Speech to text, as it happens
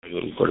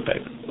Go to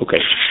bed.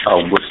 Okay.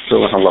 We're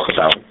still in halacha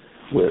down.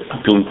 We're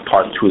doing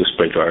part 2 of the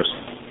spray jars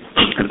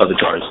and other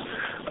jars.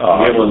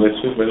 We have one this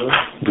week, by the way?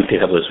 We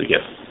did have this week,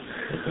 yes.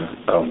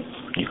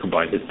 Okay. You can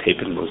buy the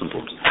tape in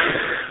Rosenborg's.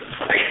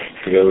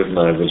 Together with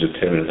my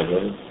vegetarian,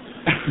 okay.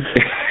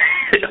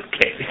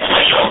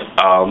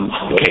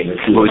 Okay.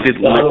 What we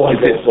did last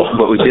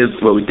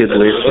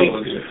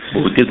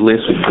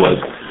week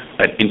was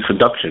an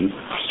introduction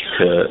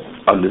to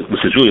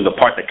which is really the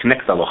part that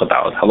connects halacha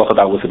daled. Halacha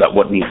daled was about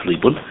what needs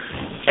libud,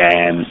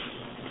 and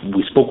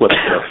we spoke about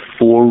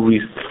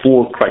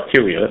four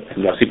criteria,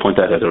 and Yossi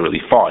pointed out that there are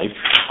really 5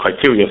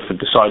 criteria for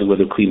deciding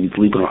whether clean needs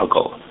libud or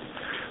hagala.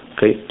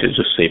 Okay, to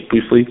just say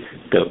briefly,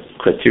 the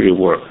criteria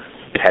were: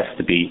 it has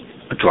to be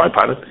a dry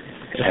product,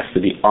 it has to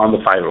be on the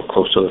fire or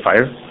close to the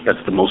fire.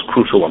 That's the most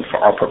crucial one for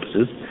our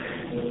purposes.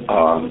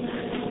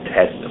 It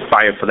has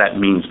fire for that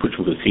means, which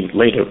we're going to see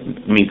later,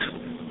 means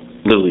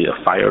literally a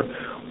fire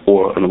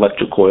or an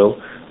electric coil,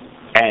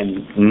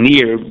 and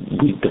near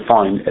we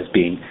defined as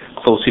being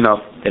close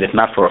enough that if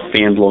not for a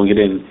fan blowing it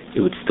in,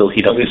 it would still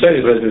heat up. What you say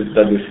is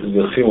that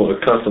the chimul, a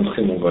constant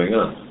chimul going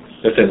on.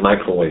 Let's say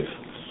microwave.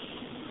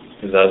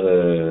 Is that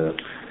a...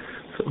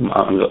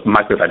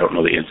 Microwave, I don't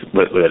know the answer.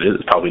 What it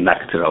is, it's probably not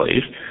considered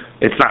al-eish.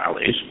 It's not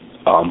al-eish.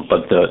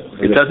 But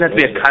it doesn't have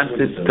to be a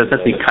constant. Doesn't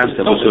have to be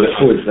constant.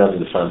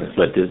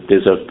 But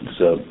there's a.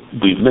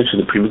 We've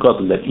mentioned the Pri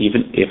Megadim that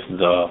even if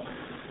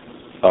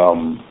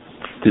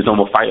there's no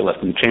more fire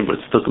left in the chamber,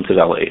 it's still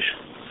considered al-eish.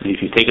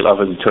 If you take it off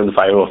and you turn the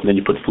fire off and then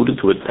you put food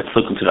into it, that's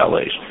still considered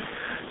al-eish.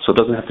 So it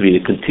doesn't have to be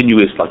a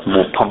continuous, like,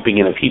 more pumping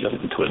in of heat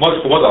into it.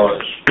 What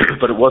al-eish?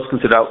 But it was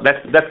considered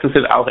that's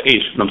considered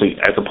al-eish.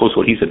 As opposed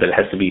to what he said, that it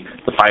has to be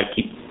the fire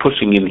keep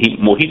pushing in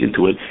more heat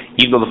into it,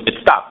 even though it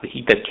stopped. The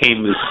heat that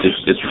came is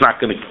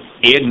not going to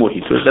add more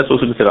heat to it. That's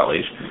also considered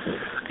al-eish.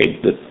 Okay.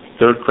 The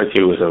third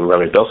criteria was a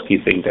Rabbi Belsky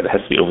thing that it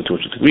has to be over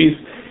 200 degrees,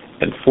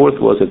 and fourth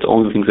was it's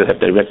only things that have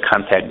direct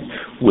contact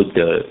with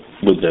the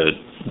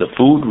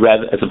food,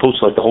 rather as opposed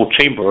to like the whole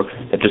chamber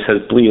that just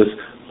has blias,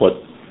 what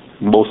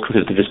most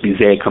consider to just be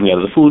zay coming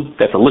out of the food.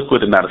 That's a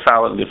liquid and not a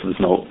solid, and therefore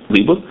there's no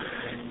libud.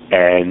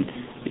 And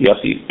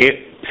Yossi,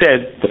 it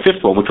said the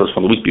 5th one, which was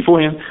from the week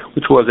beforehand,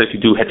 which was that if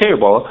you do heter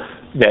bala,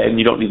 then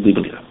you don't need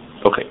libud either.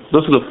 Okay,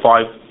 those are the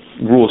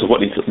 5 rules of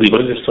what needs libud.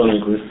 What is this Tony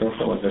Grease stuff?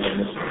 You'll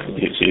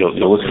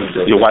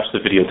watch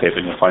the videotape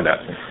and you'll find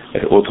out.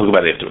 We'll talk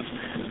about it afterwards.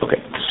 Okay,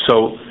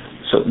 so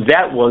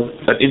that was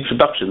an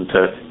introduction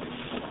to.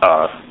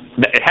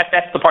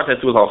 That's the part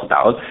that's with halacha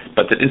daled,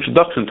 but the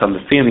introduction to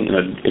understanding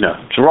in a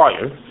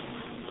dryer,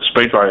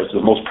 spray dryer is the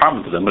most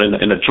prominent of them, but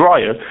in a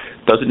dryer,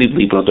 does it need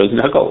libud or does it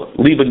need hagala?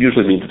 Libud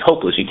usually means it's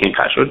hopeless, you can't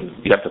kasher it,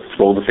 you have to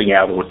throw the thing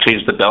out or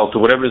change the belt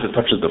or whatever it is that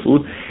touches the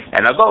food,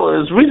 and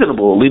hagala is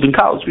reasonable, libud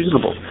kal is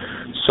reasonable.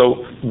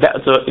 So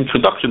that's an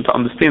introduction to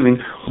understanding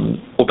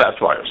about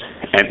dryers.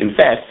 And in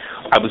fact,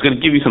 I was going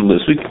to give you something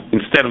this week,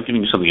 instead of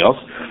giving you something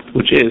else,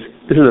 which is,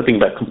 this is a thing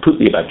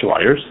completely about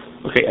dryers,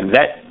 okay, and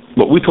that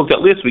what we talked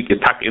about last week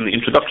is in the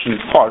introduction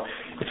part.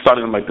 It's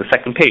starting on like the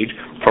 2nd page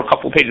for a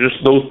couple of pages.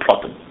 Those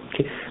pratim.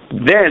 Okay,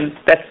 then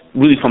that's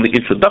really from the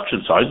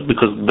introduction side,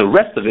 because the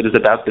rest of it is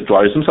about the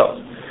dryers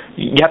themselves.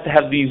 You have to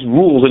have these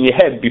rules in your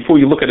head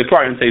before you look at a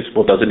dryer and say,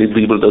 well, does it need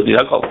libud, does it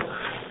need alcohol?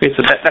 Okay,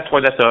 so that's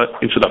why that's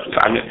an introduction. So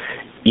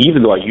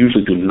even though I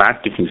usually do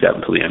not give things out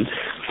until the end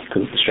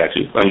because it distracts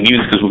you, I'm going to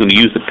use because we're going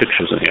to use the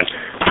pictures in here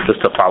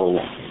just to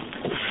follow along.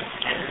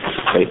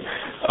 Okay.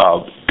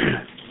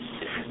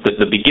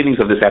 The beginnings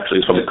of this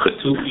actually is from a clip.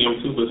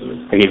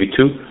 I gave you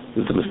 2.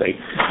 It's a mistake.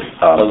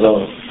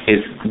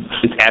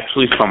 It's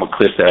actually from a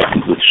clip that I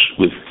did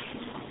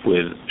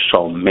with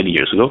Shalom many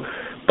years ago,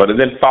 but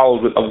it then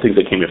followed with other things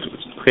that came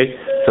afterwards. Okay,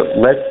 so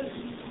let's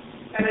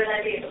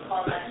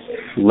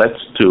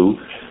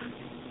do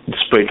the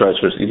spray dryers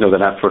first. You know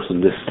they're not first in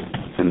this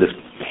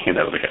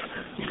handout over here.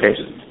 Okay.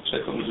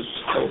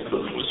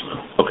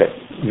 Okay.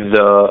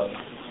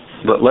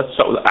 Let's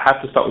start with. I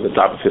have to start with the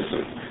drop of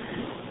history.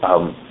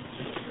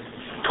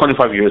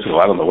 25 years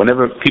ago, I don't know,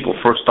 whenever people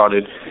first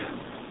started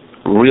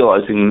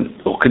realizing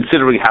or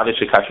considering how they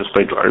should kasher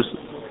spray dryers,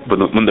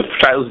 when the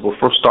trials were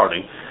first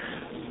starting,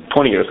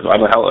 20 years ago, I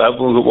don't know how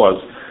long it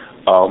was,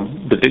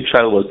 the big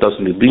trial was, does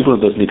it need libud or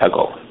does it need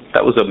hagala?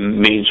 That was a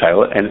main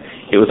trial, and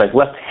it was like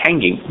left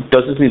hanging,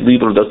 does it need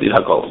libud or does it need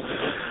hagala?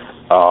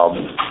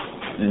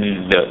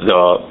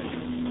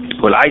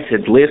 What I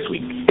said last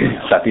week,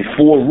 that these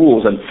 4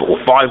 rules and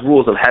 5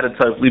 rules of how to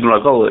tell libud or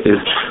hagala is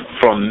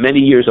from many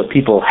years of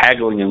people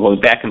haggling and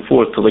going back and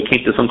forth till they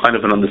came to some kind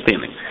of an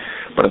understanding.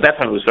 But at that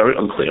time it was very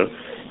unclear,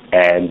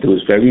 and there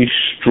was very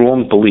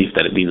strong belief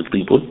that it needed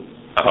libud,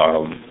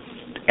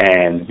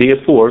 and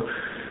therefore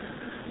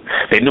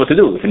they didn't know what to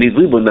do. If it needs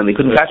libud, then they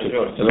couldn't catch it.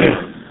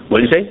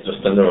 What did you say? Just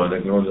stand there and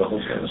ignore the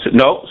whole thing. So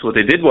what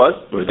they did was,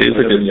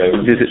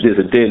 there's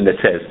a din that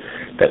says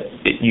that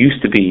it used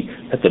to be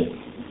that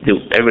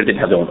everyone didn't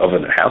have their own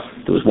oven in their house.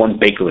 There was one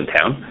baker in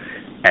town,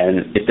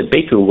 and if the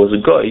baker was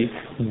a guy,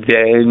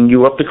 then you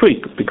were up the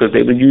creek, because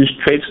they would use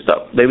treif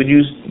stuff. They would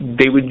use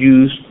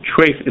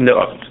treif in their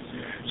ovens.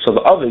 So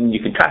the oven you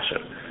could kasher,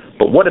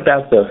 But what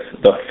about the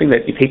thing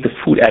that you take the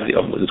food out of the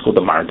oven with? It's called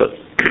the marda.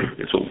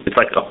 So it's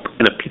like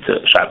in a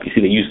pizza shop. You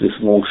see they use this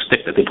long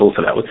stick that they pull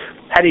it out with.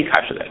 How do you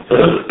kasher that?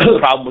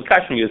 The problem with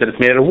kashering is that it's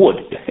made out of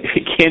wood.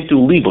 You can't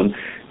do libun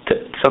to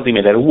something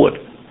made out of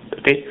wood.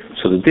 Okay,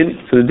 so the din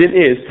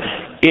is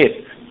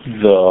if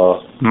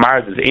the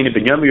marda is ain't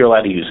binyamin, you're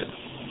allowed to use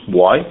it.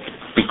 Why?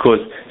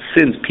 Because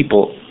since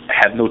people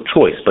have no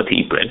choice but to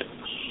eat bread,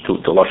 to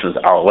Lashon is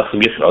our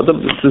lechem yesh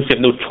adam, since you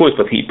have no choice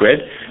but to eat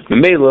bread,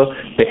 Memela,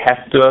 they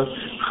have to,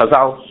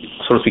 Chazal,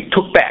 so to speak,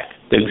 took back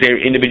the Xer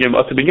in the Binyamin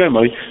Ata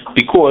Binyamin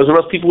because or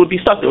else people would be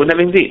stuck. They wouldn't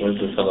have anything to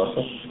eat.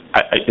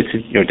 It's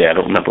in your day. I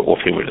don't remember what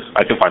favorite it is.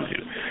 I can find it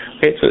for you.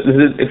 Okay, so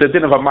it's a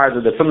din of a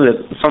marza that's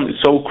something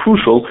so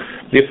crucial.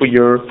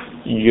 Therefore,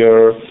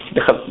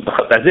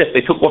 as if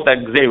they took off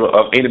that Xer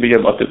of Ein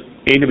Binyamin Ata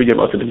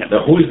Binyamin.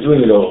 Now, who is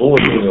doing it? Or who was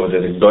doing it?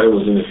 That the guy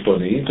was doing it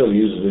for the eat, or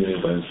he was doing it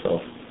by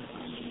himself?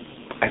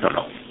 I don't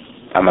know.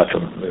 I'm not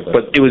sure.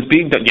 But it was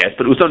being done, yes,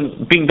 but it was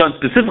being done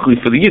specifically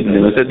for the Yidden.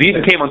 It was that the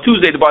Yidden came on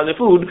Tuesday to buy their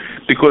food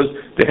because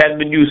they hadn't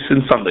been used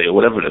since Sunday or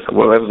whatever it is,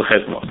 whatever the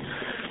chesed was.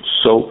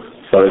 So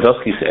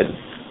Ravelsky said,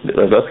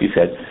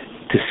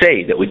 to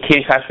say that we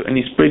can't kasher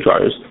any spray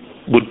dryers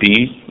would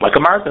be like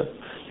a martha.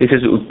 He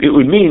says it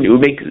would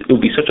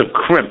be such a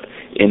crimp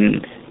in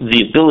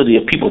the ability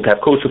of people to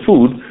have kosher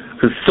food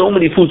because so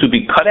many foods would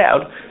be cut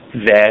out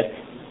that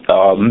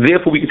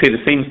therefore we could say the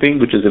same thing,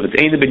 which is if it's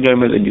Ein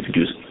Binyamin, then you could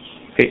use it.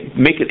 Okay?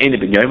 Make it Ein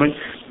Binyamin.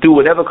 Do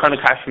whatever kind of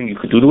kashering you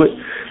could do to it.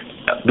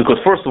 Because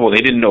first of all, they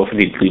didn't know if it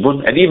needed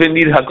libun, and even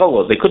needed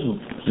hagala. They couldn't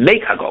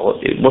make hagala.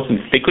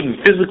 They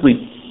couldn't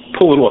physically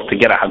pull it off to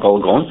get a hagala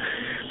going.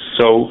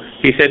 So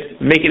he said,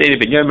 make it Ein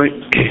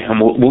Binyamin, and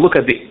we'll look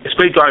at the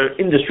spray dryer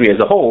industry as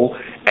a whole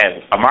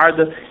as a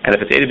marda, and if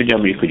it's Ein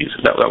Binyamin, you could use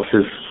it. That was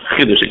his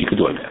chiddush that you could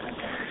do on that.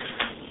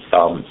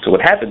 So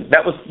what happened?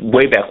 That was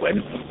way back when.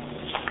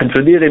 And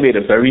from there, they made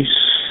a very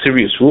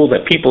serious rule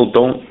that people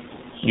don't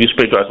use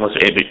spray dryers unless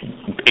they're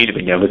Ein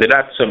Binyamin. They're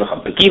not Semach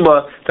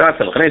Begima, they're not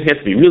Semach. It has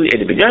to be really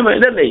Ein Binyamin,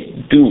 and then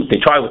they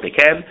try what they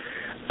can,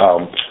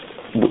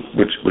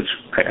 which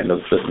I know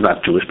this is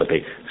not Jewish, but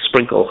they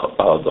sprinkle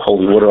the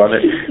holy water on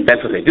it.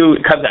 That's what they do.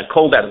 It comes out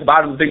cold out of the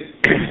bottom,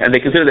 and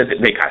they consider that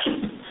they kasher.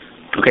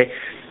 Okay?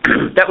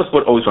 That was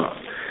what always went on.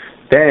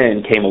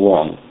 Then came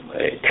along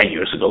 10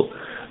 years ago,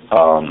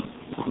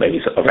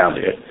 maybe around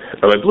there,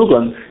 Rabbi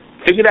Blugland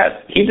figured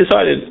out, he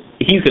decided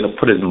he's going to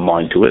put his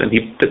mind to it, and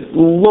he put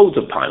loads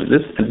of time in this,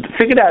 and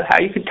figured out how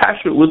you could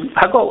kasher it with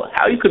hagala,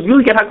 how you could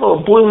really get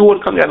hagala, boiling water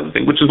coming out of the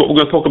thing, which is what we're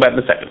going to talk about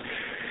in a second.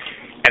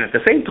 And at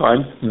the same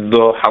time,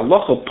 the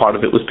halacha part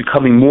of it was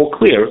becoming more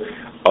clear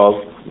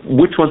of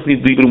which ones need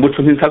libun and which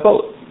ones need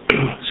hagala.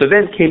 So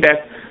then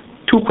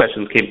two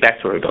questions came back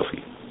to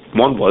Ravelsky.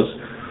 One was,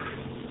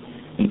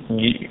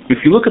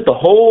 if you look at the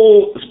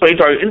whole spray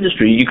dryer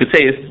industry, you could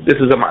say this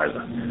is a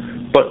marza.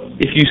 But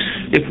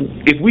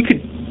if we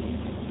could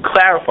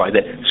clarify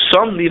that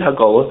some need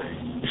hagala,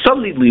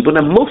 some need libun,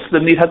 and most of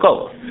them need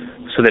hagala,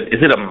 so that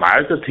is it a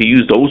marza to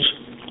use those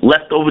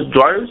leftover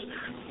dryers?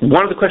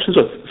 One of the questions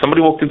was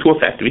somebody walked into a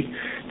factory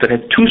that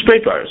had two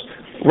spray dryers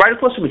right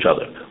across from each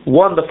other.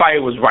 One, the fire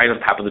was right on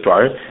top of the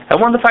dryer,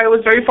 and one, the fire was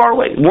very far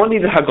away. One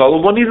needed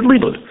hagala, one needed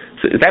libun.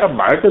 So is that a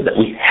marza that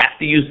we have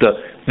to use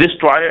this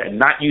dryer and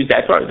not use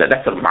that dryer?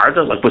 That's a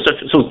marza? Like we're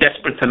so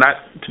desperate to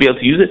be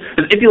able to use it?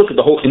 Because if you look at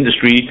the whole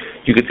industry,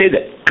 you could say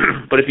that.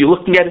 But if you're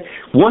looking at it,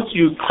 once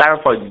you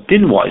clarify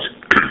din-wise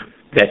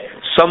that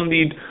some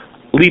need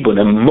libun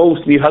and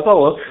most need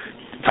hagala,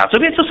 so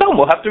some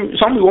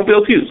we won't be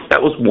able to use. That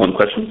was one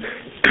question.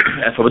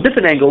 And from a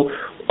different angle,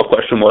 a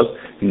question was,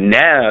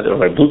 now the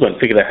Rabbi Blugland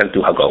figured out how to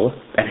do hagala,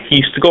 and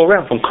he used to go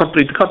around from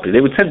company to company.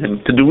 They would send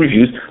him to do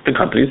reviews to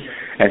companies,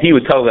 and he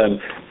would tell them,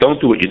 don't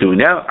do what you're doing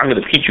now, I'm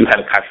going to teach you how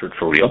to kasher it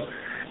for real.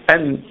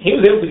 And he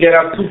was able to get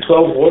out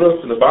 212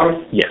 water from the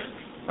bottom? Yes.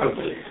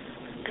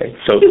 Okay,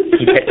 so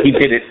he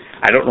did it,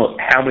 I don't know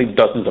how many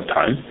dozens of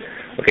times.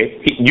 Okay,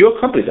 your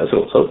company does it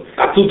also.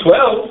 Not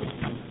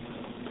 212.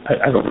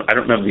 I don't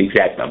remember the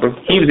exact number.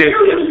 He was there.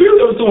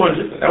 It was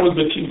 200. That was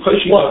the cheap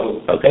pushing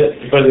level. Okay.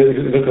 But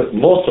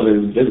most of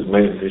it is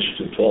made this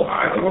to 12.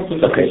 I don't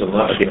think okay.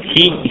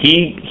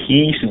 He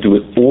used to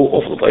do it all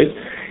over the place.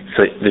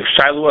 So the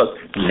shiloh was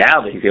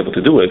now that he's able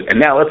to do it,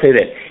 and now let's say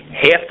that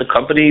half the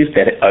companies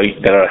that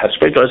have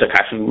spray dryers are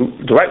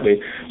cashing the right way.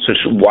 So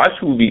why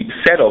should we be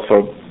settle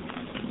for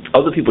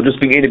other people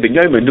just being Ein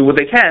Binyamin and do what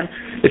they can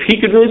if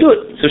he could really do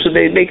it? So should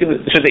they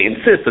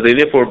insist that they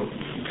therefore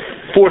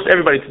force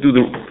everybody to do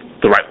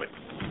the right way?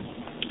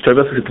 So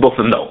I said to both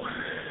of them, no.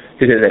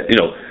 He said that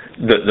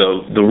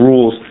the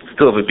rules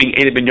still of it being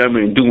Ein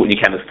Binyamin and doing what you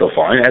can is still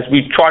fine. As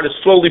we try to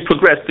slowly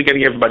progress to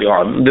getting everybody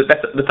on, that's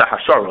a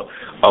hashara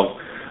of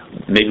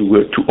maybe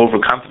we're too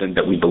overconfident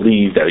that we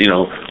believe that we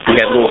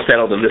have it all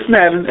settled in this and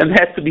that, and it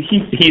has to be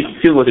he's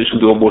feeling like they should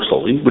do it more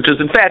slowly, which is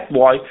in fact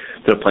why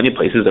there are plenty of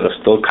places that are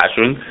still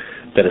kashering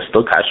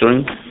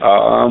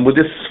with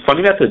this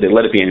funny method. They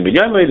let it be Ein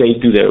Binyamin, they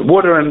do their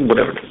water and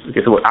whatever.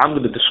 Okay, so what I'm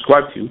going to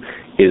describe to you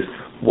is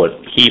what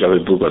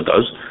Rabbi Blugland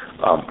does.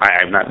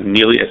 I'm not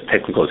nearly as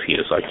technical as he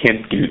is, so I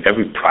can't give you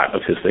every part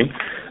of his thing.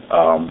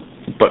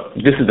 But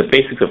this is the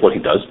basics of what he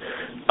does.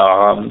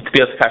 To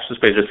be able to catch the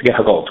spray jar, to get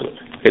Hagal to it.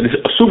 Okay, this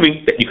is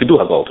assuming that you can do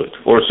Hagal to it,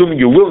 or assuming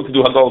you're willing to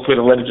do Hagal to it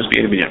and let it just be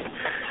in the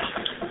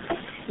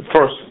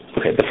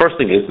the first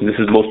thing is, and this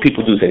is most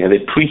people do,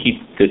 they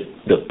preheat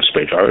the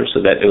spray jar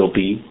so that it'll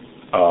be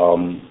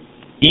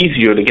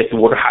easier to get the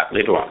water hot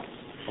later on.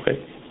 Okay.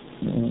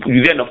 You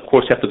then, of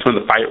course, have to turn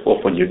the fire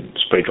off when you're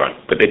spray drying,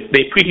 but they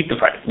preheat the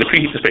fire. They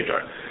preheat the spray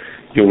jar.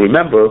 You'll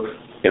remember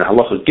in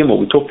Halacha Gimel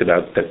we talked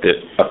about that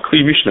a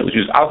kli rishon that was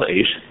used al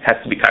ha'esh has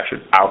to be kasher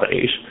al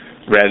ha'esh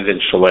rather than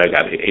shaloi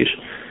agav ha'esh.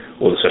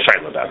 Well, there's a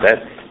shayla about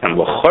that. And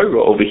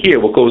l'chayra over here,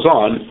 what goes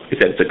on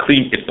is that it's a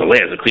kli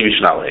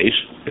rishon al ha'esh.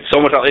 It's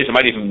so much al ha'esh it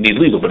might even need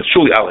legal, but it's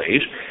truly al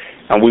ha'esh.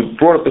 And we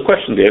brought up the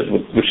question there,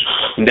 which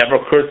never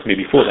occurred to me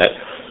before that,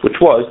 which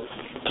was,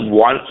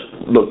 why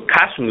the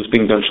kashing was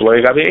being done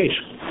shaloi agav ha'esh.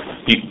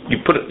 You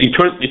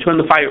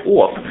turn the fire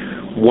off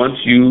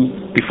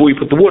before you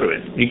put the water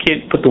in. You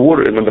can't put the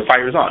water in when the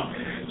fire is on.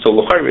 So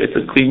l'chayra, it's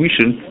a kli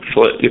rishon.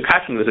 Your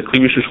kashing is a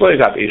kli rishon shaloi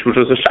agav ha'esh, which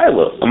was a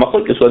shayla. A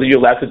machlokes whether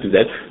you're allowed to do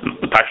that.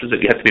 The pashas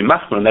that you have to be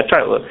machmer on that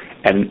shayla,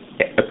 and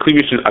a kli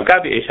rishon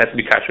agav ha'esh has to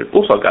be kasher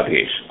also agav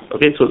ha'esh.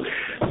 Okay, so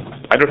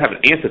I don't have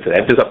an answer to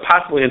that. There's a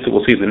possible answer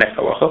we'll see in the next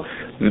halacha.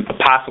 A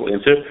possible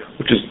answer,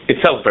 which is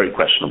itself very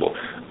questionable.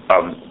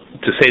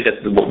 To say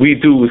that what we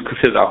do is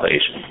considered al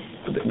ha'esh.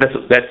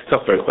 That's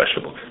stuff very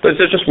questionable. But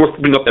it's just worth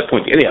bringing up that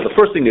point. Anyhow, the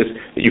first thing is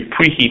that you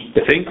preheat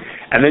the thing,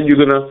 and then you're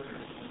going to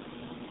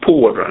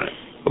pour water on it.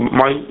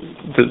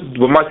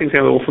 Were my things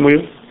sound a little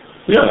familiar?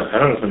 Yeah, I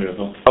don't know familiar at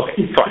all.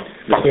 Okay, fine.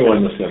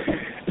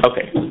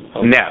 Okay.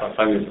 Now,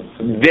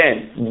 then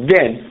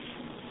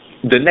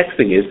the next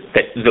thing is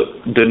that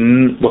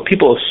what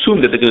people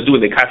assume that they're going to do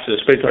when they capture the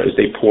spray jar is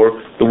they pour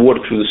the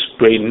water through the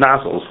spray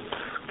nozzles.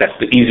 That's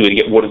the easy way to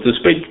get water into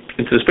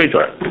the spray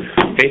jar.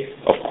 Okay.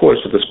 Of course,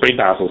 with the spray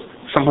nozzles,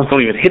 sometimes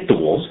don't even hit the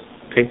walls.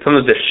 Okay.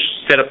 Sometimes they're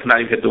set up to not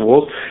even hit the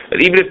walls.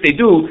 But even if they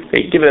do,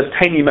 they give it a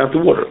tiny amount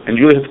of water,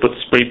 and you really have to put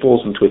spray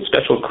balls into it.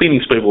 Special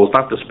cleaning spray balls,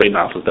 not the spray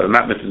nozzles that are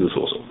not meant to do this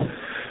also.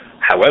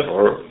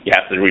 However, you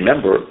have to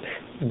remember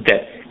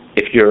that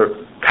if you're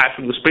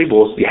capturing the spray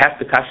balls, you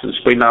have to capture the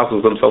spray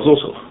nozzles themselves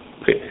also.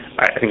 Okay.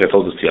 I think I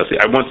told this to you.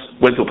 I once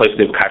went to a place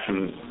where they were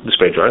capturing the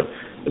spray jar.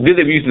 Then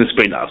they were using the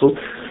spray nozzle,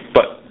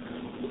 but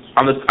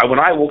when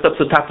I walked up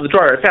to the top of the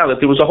jar, I found that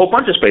there was a whole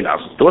bunch of spray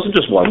nozzles. There wasn't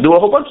just one; there were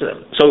a whole bunch of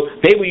them. So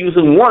they were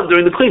using one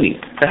during the cleaning.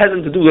 That has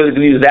nothing to do with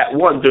use that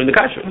one during the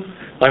kasher.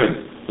 I mean,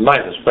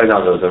 the spray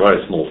nozzle is a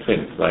very small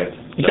thing, right?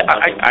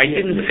 I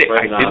didn't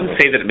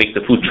say that it makes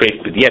the food trace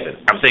b'diavad.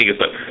 I'm saying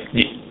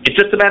it's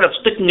just a matter of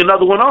sticking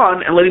another one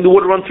on and letting the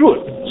water run through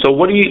it. So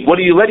what are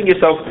you letting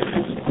yourself?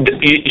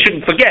 You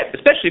shouldn't forget,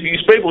 especially if you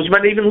use spray balls, you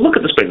might not even look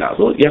at the spray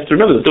nozzle. You have to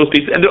remember that those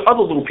pieces, and there are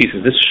other little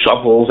pieces, there's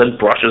shovels and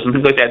brushes and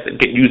things like that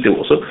get used there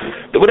also.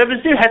 But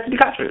whatever's there has to be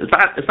kasher. It's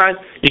not.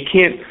 You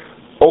can't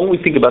only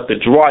think about the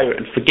dryer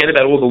and forget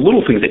about all the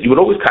little things that you would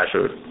always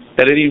kasher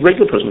that any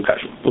regular person would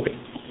kasher. Okay.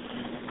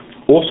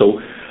 Also,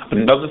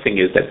 another thing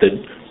is that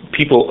the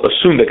people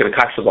assume they're going to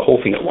kasher the whole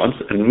thing at once,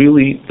 and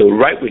really the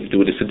right way to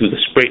do it is to do the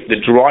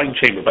drying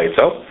chamber by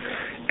itself,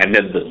 and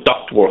then the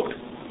duct work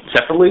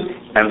separately,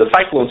 and the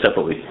cyclone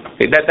separately.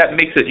 Okay, that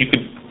makes it, you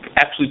could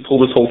actually pull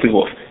this whole thing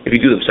off if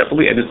you do them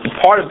separately, and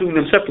part of doing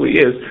them separately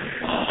is,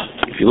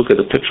 if you look at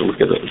the picture,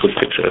 look at a good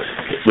picture,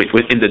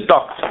 in the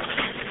duct,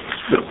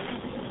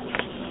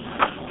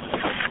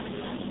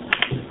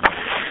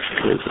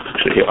 there's a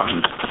picture here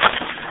on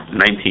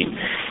 19.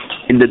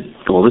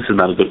 This is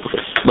not a good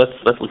picture.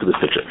 Let's look at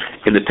this picture.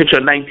 In the picture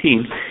 19,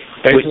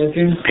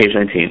 page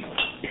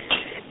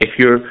 19, if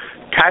you're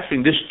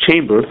capturing this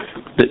chamber,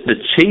 the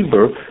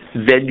chamber,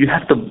 then you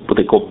have to, what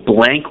they call,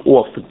 blank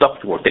off the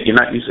ductwork that you're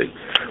not using,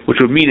 which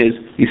would mean is,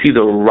 you see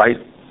the right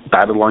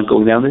dotted line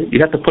going down there? You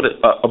have to put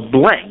a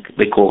blank,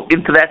 they call,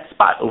 into that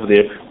spot over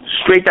there,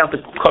 straight down to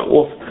cut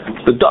off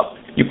the duct.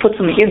 You put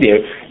something in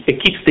there,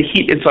 it keeps the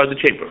heat inside the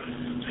chamber.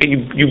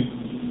 And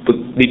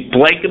they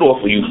blank it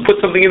off, or you put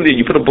something in there,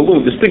 you put a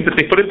balloon, there's things that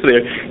they put into there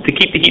to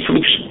keep the heat from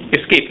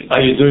escaping. Are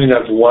you doing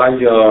that while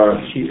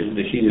the heat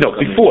is No,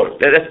 coming? before.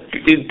 That's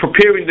in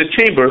preparing the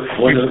chamber.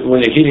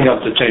 When you're heating up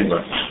the chamber.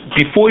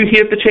 Before you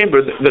heat up the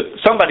chamber,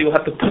 somebody will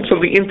have to put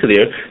something into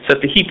there so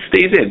that the heat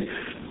stays in.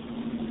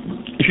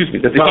 Excuse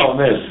me. The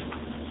problem is,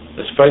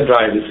 the spray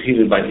dryer is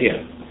heated by the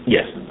air.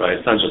 Yes. Right,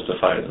 it's not just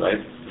the fire, right?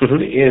 Mm-hmm.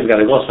 The air's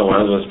got to go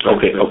somewhere.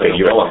 Okay,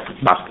 you're right.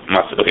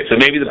 Okay, so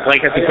maybe the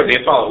blank has to be put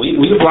in.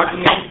 Will you block it?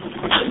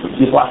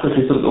 You block the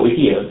system over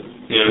here,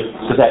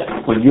 so that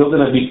when you're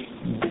going to be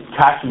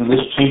capturing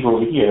this chamber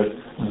over here,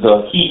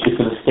 the heat is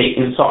going to stay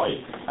inside,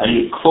 and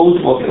you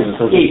close off the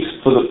escapes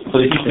for the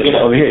heat to get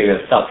out. Over here, you got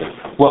to stop it.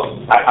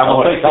 Well, I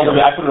put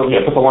it over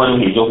here. Put the line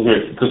over here. Over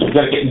here, because we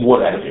got to get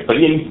water out of here.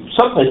 But in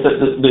some place,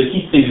 the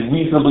heat stays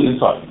reasonably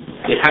inside.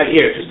 The hot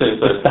air,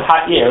 the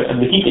hot air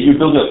and the heat that you're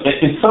building up.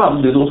 In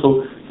some,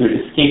 there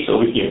escapes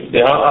over here.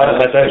 Yeah,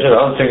 that's actually,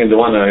 I'm thinking the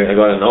one I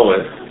got to know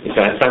with.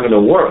 it's not going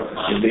to work.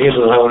 If the air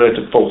doesn't have anywhere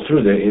to flow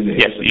through,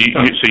 yes,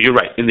 so you're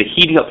right. In the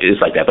heating up, it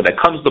is like that. But there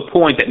comes the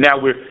point that now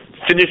we're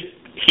finished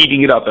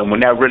heating it up and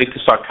we're now ready to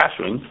start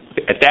kashering.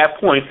 At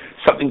that point,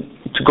 something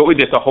to go in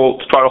there to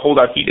try to hold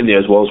our heat in there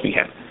as well as we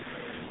can.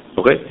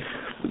 Okay?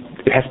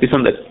 It has to be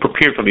something that's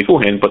prepared from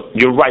beforehand, but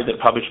you're right that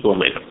it probably should go in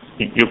later.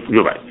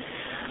 You're right.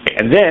 Okay,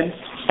 and then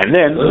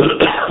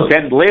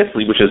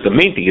lastly, which is the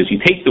main thing, is you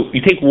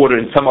take water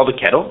in some other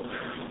kettle,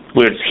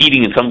 where it's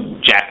heating in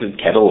some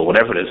jacketed kettle or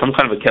whatever it is, some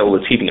kind of a kettle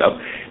that's heating up.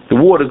 The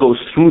water goes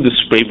through the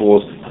spray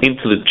balls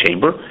into the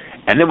chamber,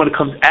 and then when it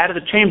comes out of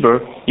the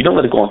chamber, you don't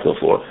let it go onto the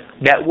floor.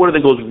 That water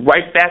then goes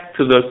right back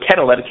to the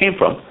kettle that it came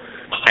from,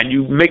 and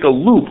you make a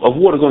loop of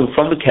water going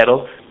from the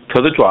kettle to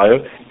the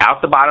dryer,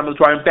 out the bottom of the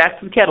dryer, and back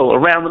to the kettle,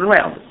 around and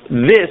around.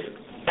 This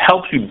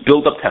helps you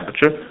build up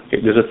temperature. Okay,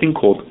 there's a thing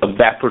called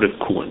evaporative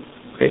cooling,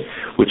 okay,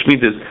 which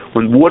means is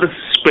when water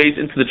sprays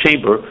into the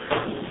chamber,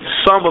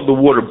 some of the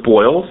water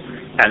boils,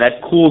 and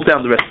that cools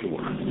down the rest of the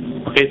water.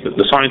 Okay, so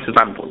the science is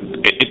not important.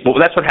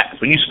 Well, that's what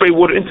happens. When you spray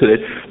water into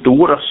it, the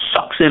water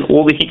sucks in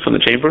all the heat from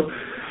the chamber,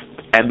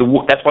 and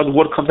that's why the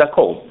water comes out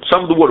cold.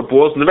 Some of the water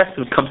boils, and the rest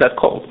of it comes out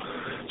cold.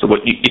 So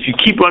if you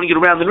keep running it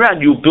around and around,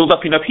 you'll build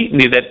up enough heat in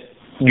there that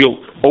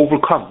you'll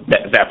overcome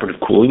that evaporative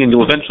cooling, and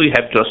you'll eventually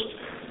have just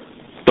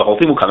the whole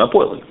thing will come out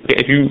boiling. Okay?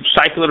 If you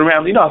cycle it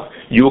around enough,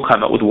 you will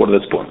come out with water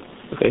that's boiling.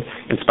 Okay,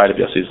 in spite of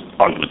Yossi's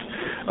argument.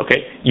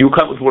 Okay, you will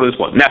come out with water that's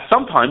boiling. Now,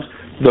 sometimes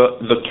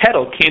the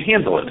kettle can't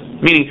handle it,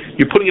 meaning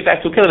you're putting it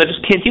back to a kettle that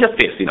just can't heat up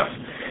fast enough.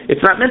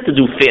 It's not meant to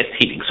do fast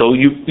heating, so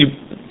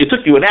it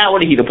took you an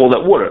hour to heat up all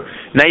that water.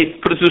 Now you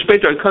put it through the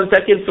spray dryer, it comes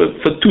back in for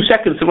 2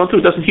 seconds to run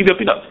through, it doesn't heat up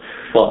enough.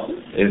 Well,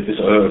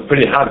 it's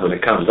pretty hot when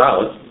it comes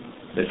out.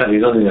 It's only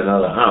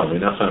another hour,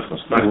 you're not starting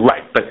from scratch.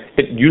 Right, but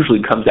it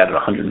usually comes out at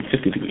 150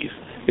 degrees.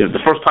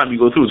 The first time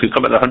you go through, it's going to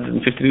come out at 150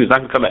 degrees. It's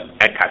not going to come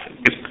at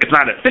kashing. It's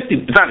not at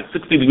 50. It's not at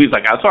 60 degrees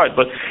like outside,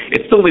 but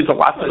it still needs a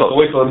lot to go.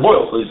 Wait till it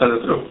boils, so you send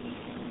it through.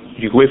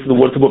 You can wait for the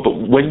water to boil, but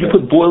when you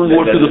put boiling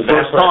water through the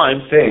first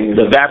time,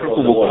 the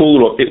evaporative will cool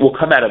it off. It will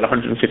come out at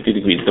 150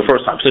 degrees the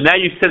first time. So now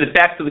you send it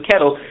back to the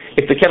kettle.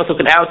 If the kettle took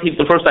an hour to heat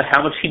the first time,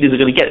 how much heat is it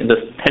going to get in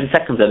the 10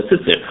 seconds that it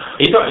sits there?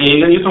 You're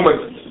talking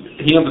about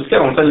heating up the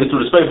kettle and sending it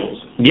through the spray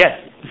balls. Yes,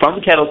 from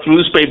the kettle through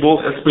the spray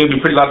bowl. That's going to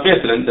be pretty lot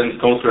faster than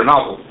going through a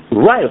nozzle.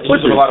 Right, of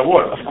course. A lot of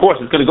water. Of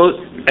course, it's going to go,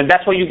 and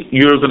that's why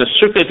you're going to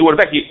circulate the water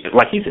back.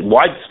 Like he said,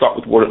 why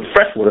start with water,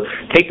 fresh water?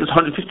 Take this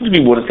 150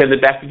 degree water and send it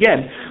back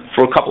again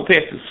for a couple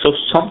passes. So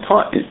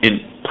sometimes,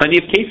 in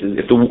plenty of cases,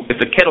 if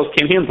the kettles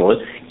can't handle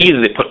it, either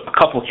they put a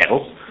couple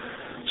kettles,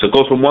 so it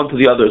goes from one to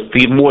the other to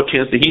give more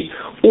chance to heat,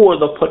 or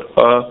they'll put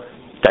a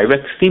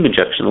direct steam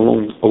injection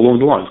along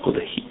the line. It's called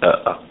a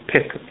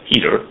pick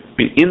heater. I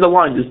mean, in the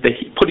line is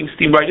putting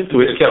steam right into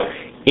it. The kettle.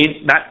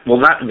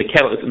 Not in the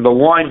kettle. It's in the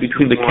line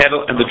between the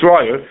kettle and the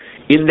dryer.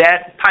 In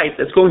that pipe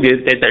that's going there,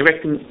 they're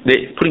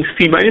putting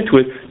steam right into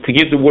it to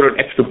give the water an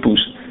extra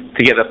boost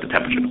to get up the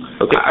temperature.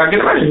 Okay. I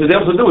can imagine they're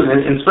able to do it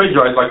in spray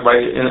dryers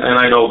like in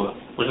Inova,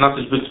 which are not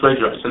such big spray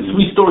dryers. And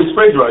 3-story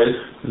spray dryers.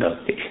 No,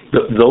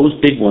 those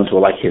big ones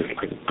were like his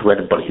bread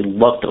and butter. He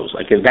loved those.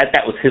 Like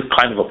that was his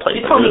kind of a place.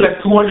 He told me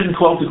like 212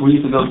 degrees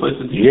in those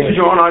places. Did you use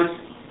your own eyes?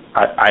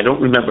 I don't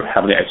remember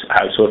how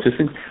I saw his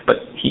things, but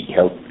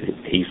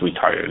he's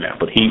retired now.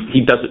 But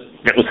he does it.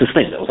 That was his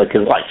thing. That was like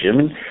his life. You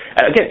know what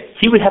I mean? Again,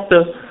 he would have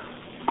to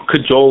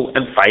cajole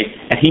and fight,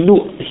 and he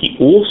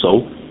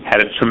also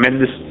had a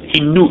tremendous.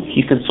 He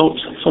spent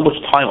so much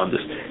time on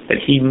this that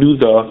he knew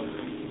the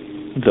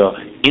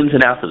ins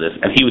and outs of this,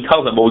 and he would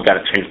tell them, "Well, we got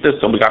to change this,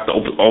 and we got to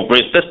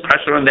raise this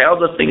pressure on the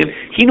other thing," and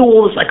he knew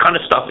all this kind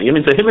of stuff. I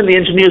mean, so him and the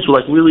engineers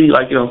were really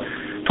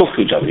talk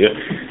to each other.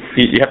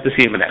 You have to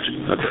see him in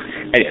action. Okay.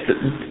 And yes,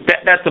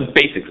 that's the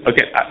basics.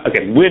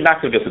 Again, we're not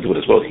going to be able to do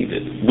it as well as he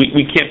did.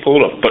 We can't pull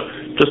it off. But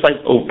just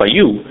like by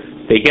you,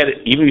 they get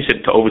it, even if you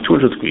said to over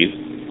 200 degrees,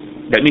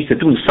 that means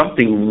they're doing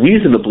something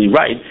reasonably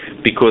right,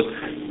 because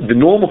the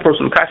normal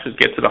person who crashes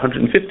gets at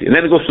 150, and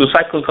then it goes through the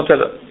cycle and comes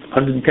out at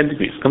 110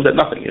 degrees. Comes at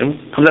nothing.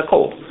 Comes out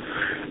cold.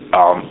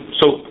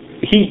 So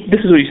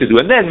this is what he used to do.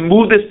 And then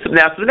move this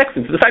now to the next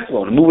thing, to the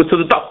cyclone, and move it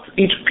to the duct,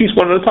 each piece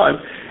one at a time,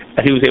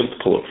 and he was able to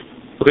pull it off.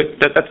 Okay,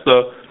 that's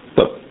the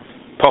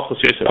Pachas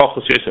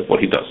Yosef, what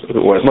he does,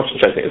 or as much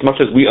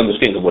as we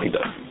understand of what he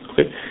does.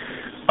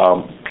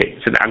 Okay,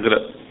 so now I'm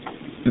gonna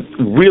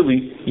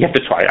really, you have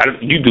to try.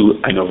 You do,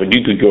 I know, when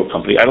you do your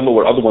company. I don't know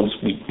what other ones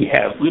we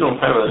have. We don't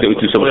have that. We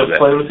do some of that.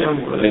 Play with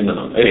him?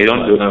 No. They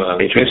don't do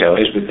HP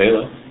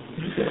Taylor.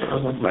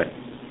 Right.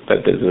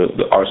 That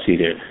the RC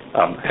there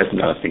has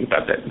nothing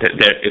about that.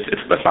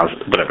 It's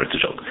whatever. It's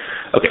a joke.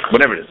 Okay,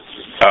 whatever it is.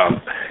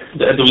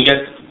 Do we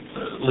get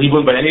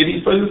Liebman by any of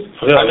these places?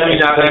 Yeah,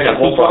 I got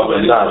no problem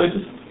with these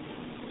places.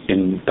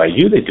 By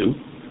you, they do.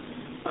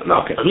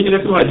 No, okay. I mean,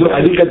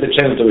 I do get the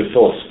chance to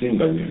refill steam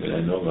by me, but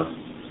I know.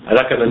 I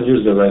like to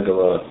use the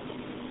regular.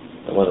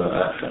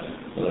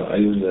 I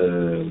use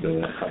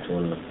the hot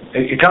water.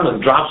 It kind of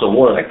drops of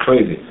water like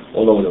crazy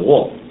all over the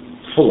wall.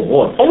 full of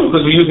water. Only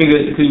because we're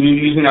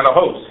using out a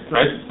hose,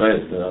 right?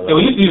 Right. Yeah,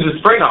 we used to use a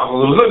spray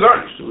nozzle. It was no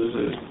garnish. It was.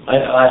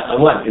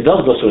 What? It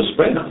does go through a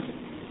spray nozzle.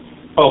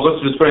 Oh, it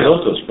goes through the spray It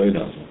nozzle. goes through a spray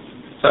nozzle.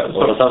 So,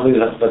 For some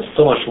reason, but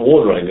so much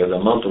water, I guess, the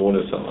amount of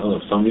water, I don't know,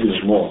 some reason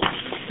more.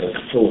 It's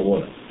full of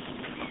water.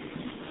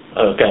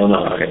 Okay, I don't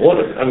know. Okay.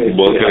 Water, I mean,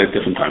 We'll get it at a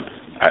different time.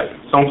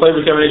 some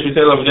flavor combination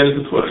retail of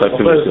Genesis Looks like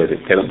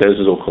theirs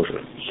is all kosher.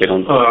 They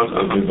don't.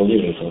 I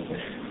believe it. Okay.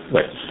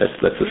 Wait,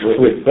 let's just.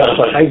 Wait, that's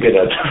what I get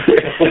at.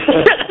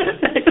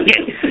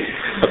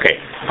 Okay,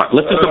 fine.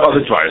 Let's do some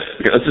other dryers.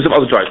 Okay, let's do some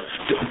other dryers.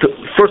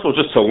 First of all,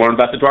 just to learn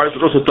about the dryers,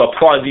 but also to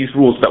apply these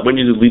rules that when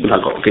you do leave and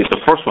hagol. Okay,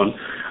 the first one,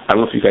 I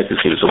don't know if you guys have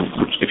seen it, so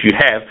if you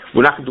have,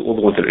 we're not going to do all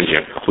the ones that are in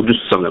here. We'll do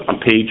some of them. On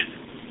page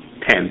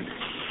 10,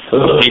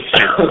 page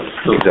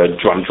 10 is a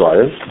drum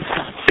dryer.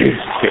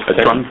 Okay, a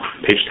drum,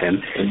 page 10.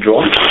 A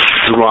drum?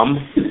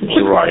 Drum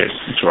dryer.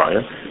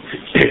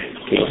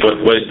 Okay,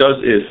 what it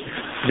does is,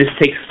 this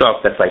takes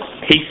stuff that's like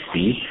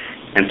pasty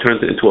and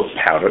turns it into a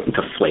powder,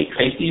 into flakes.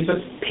 Pasty, is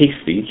it?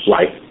 Pasty,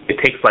 like, it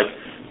takes like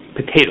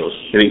potatoes,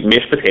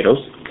 mashed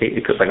potatoes, okay,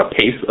 it's like a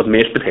paste of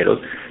mashed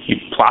potatoes. You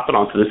plop it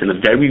onto this in a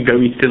very,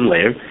 very thin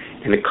layer,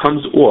 and it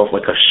comes off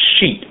like a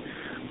sheet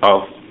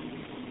of,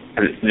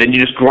 and then you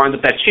just grind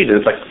up that sheet,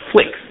 and it's like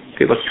flakes.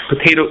 Okay, like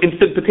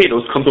instant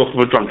potatoes comes off of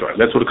a drum dryer.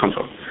 That's what it comes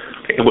from.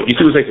 Okay, and what you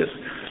do is like this.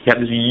 You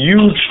have this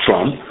huge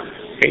drum,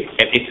 okay,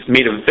 and it's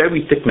made of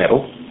very thick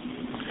metal,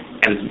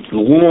 and it's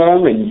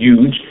long and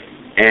huge,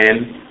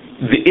 and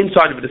the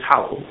inside of it is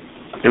hollow.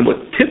 And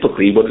what it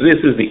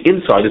is the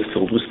inside is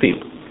filled with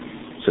steam.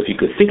 So if you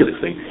could think of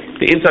this thing,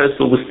 the inside is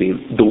filled with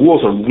steam, the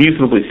walls are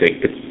reasonably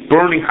thick, it's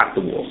burning hot,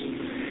 the walls.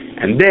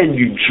 And then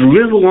you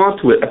drizzle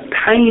onto it a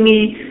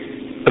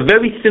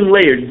very thin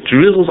layer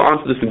drizzles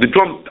onto this thing.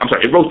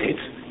 It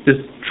rotates.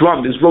 This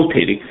drum is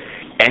rotating,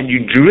 and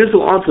you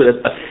drizzle onto it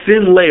a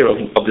thin layer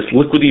of this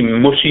liquidy,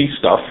 mushy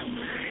stuff,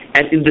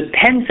 and in the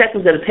 10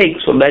 seconds that it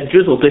takes from that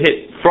drizzle to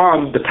hit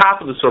from the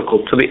top of the circle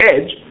to the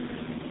edge,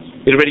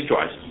 it already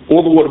dries.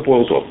 All the water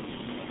boils off.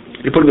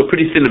 You're putting a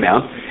pretty thin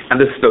amount, and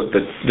the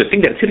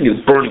thing that's hitting is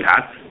burning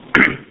hot,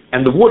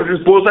 and the water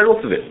just boils right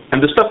off of it,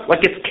 and the stuff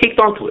like gets caked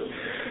onto it,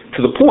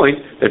 to the point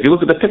that if you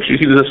look at the picture,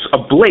 you see there's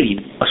a blade,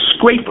 a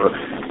scraper,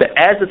 that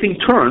as the thing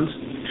turns,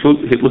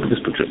 look at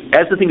this picture,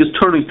 as the thing is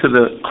turning to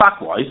the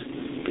clockwise,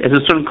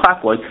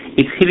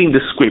 it's hitting the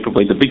scraper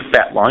blade, the big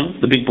fat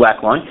line, the big black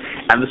line,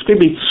 and the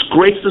scraper blade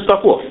scrapes the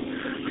stuff off,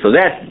 so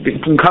that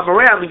it can come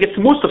around and get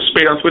some more stuff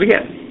sprayed onto it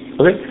again.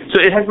 Okay, so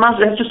it has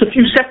just a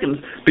few seconds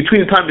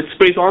between the time it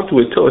sprays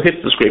onto it till it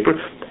hits the scraper,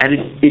 and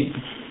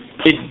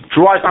it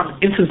dries on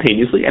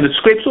instantaneously, and it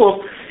scrapes off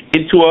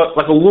into a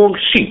long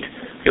sheet.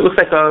 It looks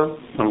like a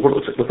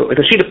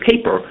sheet of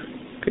paper.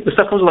 Okay, the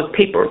stuff comes like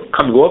paper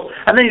coming off,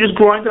 and then you just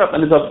grind it up,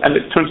 and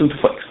it turns into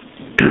flakes.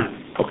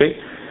 Okay,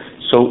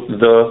 so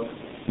the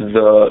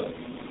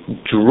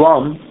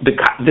drum,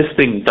 this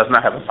thing does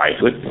not have a fire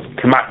to it.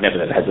 Kamat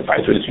never has a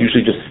fire to it. It's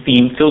usually just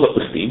steam, filled up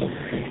with steam,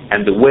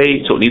 and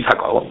so it needs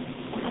hagala.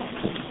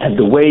 And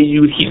the way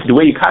you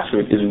kasher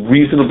it is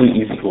reasonably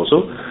easy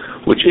also,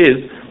 which is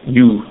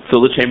you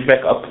fill the chamber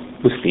back up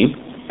with steam,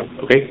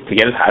 okay, to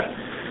get it hot,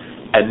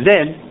 and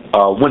then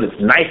when it's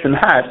nice and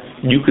hot,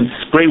 you can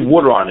spray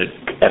water on it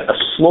at a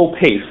slow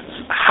pace,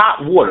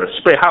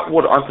 spray hot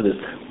water onto this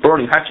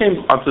burning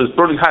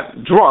hot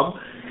drum,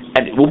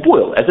 and it will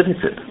boil as it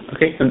hits it.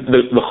 Okay, and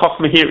the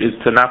chachma here is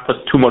to not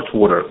put too much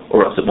water,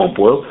 or else it won't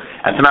boil,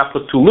 and to not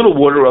put too little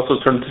water, or else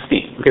it'll turn into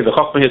steam. Okay, the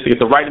chachma here is to get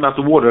the right amount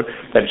of water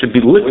that should be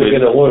liquid. Where do you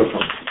get that water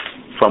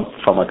from?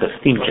 From like a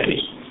steam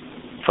jetty,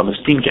 from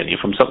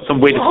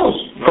some way to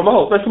hose. From a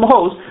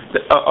hose.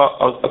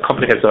 A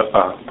company has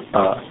a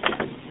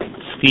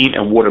steam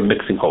and water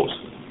mixing hose.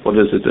 Well,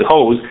 there's a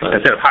hose,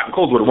 instead of hot and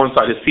cold water, one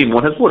side is steam,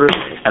 one has water,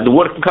 and the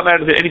water can come out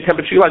of it any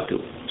temperature you like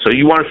to. So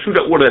you want to shoot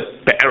that water that's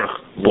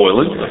be'erach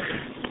boiling.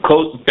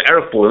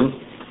 Be'erach boiling,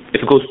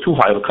 if it goes too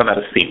high, it'll come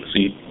out of steam. So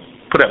you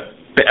put a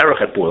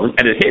be'erach at boiling,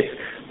 and it hits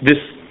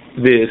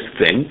this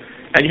thing,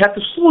 and you have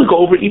to slowly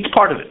go over each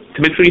part of it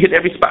to make sure you hit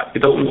every spot.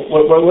 It doesn't.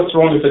 What's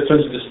wrong if it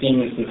turns into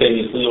steam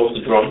instantaneously off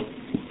the drum?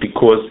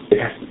 Because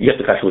you have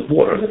to kasher with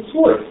water. It's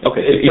water.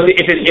 Okay.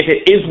 If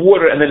it is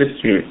water and then if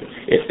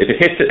it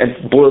hits it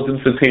and boils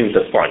instantaneously,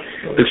 that's fine.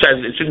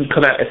 Besides, it shouldn't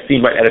come out as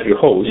steam right out of your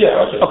hose.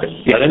 Yeah. Okay.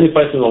 Yeah. At any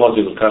place in the world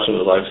you can kasher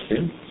with live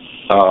steam?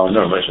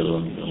 No,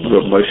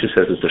 Moshe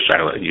says it's the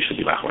shaila and you should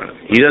be machmir.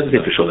 He doesn't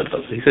say for sure that it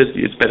does. He says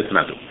it's better to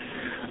not do.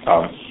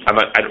 I'm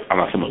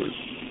not familiar with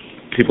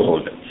people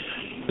hold it.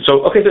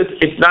 So okay, so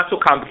it's not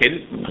so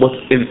complicated. What's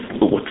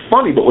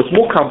funny, but what's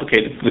more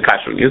complicated for the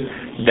kashering is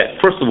that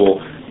first of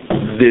all,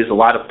 there's a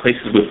lot of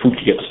places where food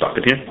can get stuck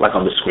in here, like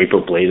on the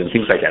scraper blade and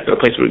things like that. There are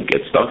places where it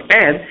gets stuck,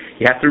 and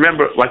you have to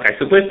remember, like I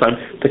said last time,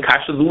 to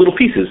kasher the little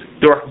pieces.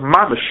 There are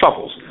mamish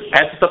shovels.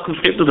 as the stuff comes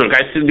straight through, there are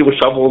guys sitting there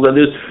with shovels, and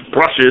there's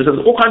brushes,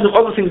 and all kinds of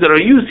other things that are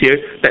used here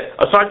that,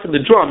 aside from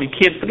the drum, you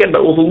can't forget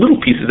about all the little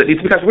pieces that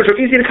need to be kasher, which are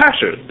easy to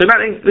kasher. They're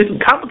not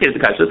anything complicated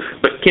to kasher,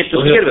 but can't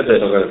just forget about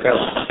it.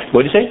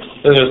 What do you say?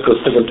 Just go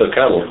stick into a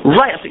camel.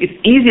 Right, it's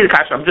easy to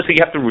kasher. I'm just saying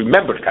you have to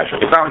remember to kasher.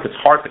 It's not like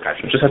it's hard to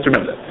kasher. You just have to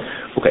remember that.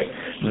 Okay,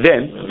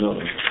 then,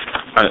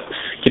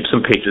 skip some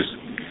pages,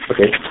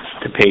 okay,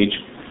 to page.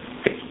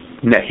 Okay.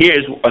 Now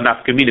here's a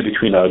nafkamina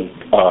between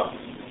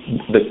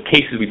the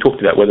cases we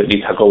talked about, whether it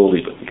needs hagol or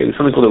liba. Okay, there's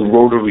something called a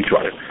rotary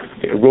dryer.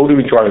 Okay, a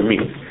rotary dryer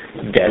means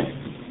that,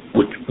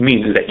 which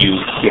means that you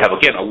have,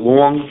 again, a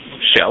long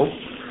shell.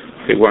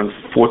 Okay, we're on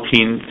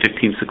 14,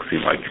 15,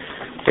 16, like.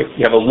 Okay,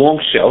 you have a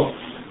long shell.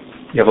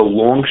 And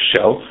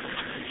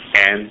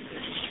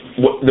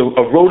what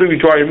a rotary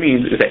dryer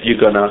means is that it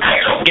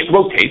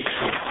rotates,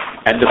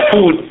 and the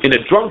food in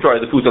a drum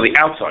dryer, the food's on the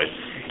outside.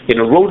 In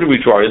a rotary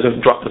dryer,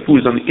 the food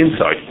is on the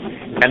inside,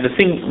 and the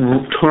thing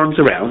turns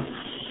around.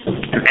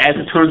 And as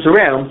it turns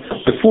around,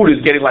 the food is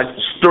getting like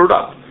stirred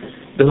up.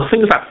 The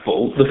thing is not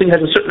full. The thing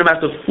has a certain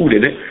amount of food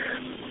in it,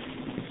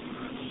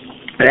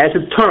 and as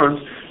it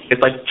turns,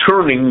 it's like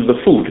churning the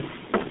food.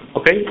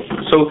 Okay,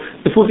 so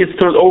the food gets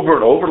turned over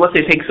and over. Let's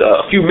say it takes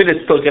a few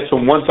minutes till it gets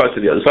from one side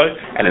to the other side,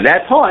 and at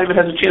that time, it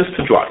has a chance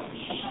to dry.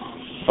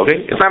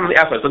 Okay, it's not on the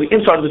outside, it's on the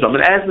inside of the drum.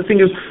 And as the thing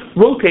is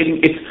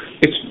rotating, it's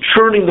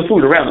churning the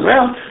food around and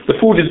around. The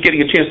food is getting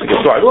a chance to get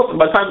dried off, and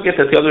by the time it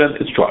gets at the other end,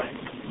 it's dry.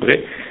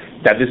 Okay,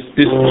 that there's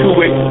two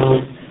ways.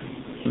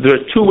 There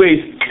are two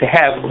ways to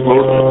have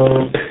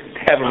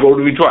a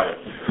rotary dryer.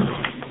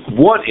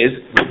 One is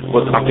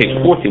what's on page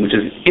 14, which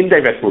is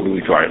indirect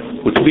rotary dryer,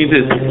 which means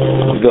is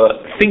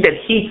the thing that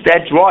heats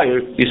that dryer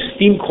is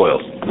steam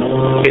coils.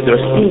 Okay, there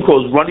are steam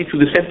coils running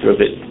through the center of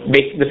it,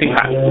 making the thing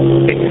hot.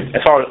 Okay. As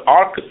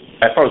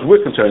far as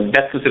we're concerned,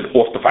 that's considered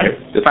off the fire.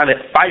 There's not a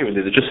fire in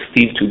there; there's just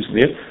steam tubes in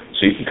there,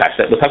 so you can catch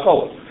that with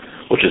hakola,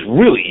 which is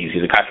really easy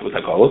to catch with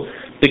hakola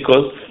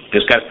because you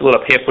just got to fill it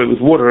up halfway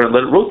with water and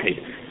let it rotate.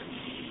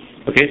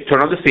 Okay, turn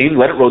on the steam,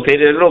 let it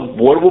rotate, and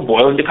water will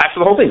boil, and you catch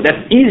the whole thing.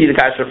 That's easy to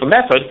catch from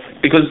that side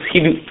because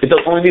it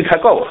only needs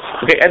hakola.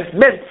 Okay, and it's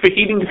meant for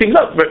heating things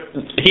up.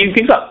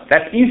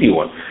 That's the easy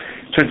one.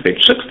 Turn to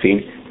page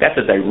 16. That's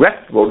a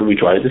direct rotary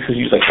dryer. This is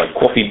used like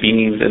coffee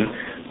beans and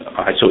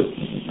I saw it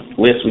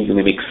last week, and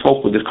they make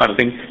smoke with this kind of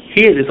thing.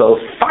 Here, there's a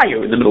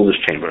fire in the middle of this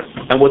chamber,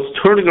 and what's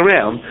turning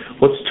around,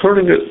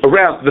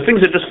 the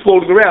things that are just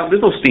floating around.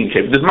 There's no steam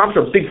chamber. There's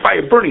a big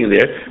fire burning in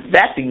there.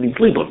 That thing needs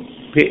libun.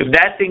 Okay, if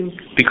that thing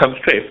becomes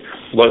treif,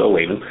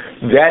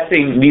 that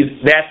thing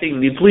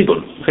needs libun.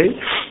 Okay,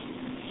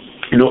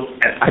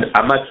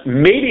 I'm not.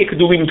 Maybe it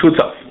could do libun to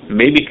itself.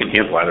 Maybe it can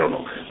handle. I don't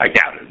know. I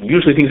doubt it.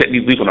 Usually, things that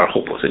need libun are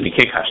hopeless, and you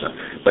can't catch them.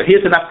 But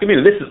here's the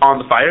nafkamina. This is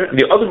on the fire, and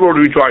the other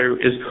rotary dryer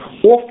is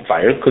off the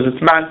fire because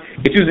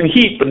it's using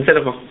heat, but instead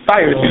of a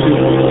fire, it's using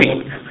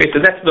steam. Okay, so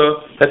that's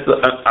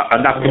a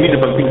nafkamina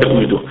from things that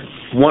we do.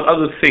 One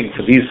other thing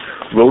for these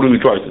rotary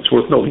dryers that's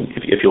worth noting,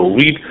 if you'll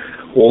read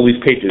all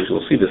these pages,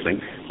 you'll see this thing.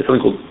 There's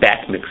something called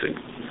back mixing.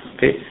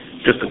 Okay,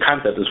 just the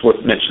concept is worth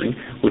mentioning,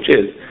 which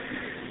is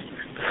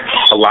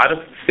a lot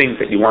of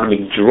things that you want to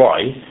make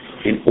dry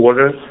in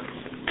order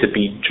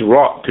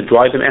to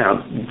dry them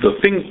out.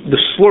 The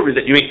slurry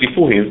that you make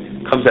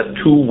beforehand comes out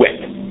too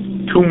wet,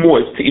 too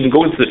moist to even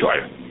go into the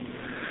dryer.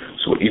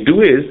 So what you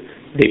do is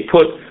they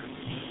put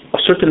a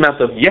certain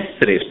amount of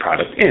yesterday's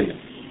product in.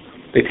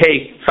 They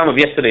take some of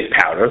yesterday's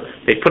powder,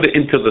 they put it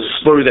into the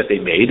slurry that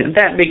they made, and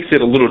that makes it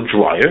a little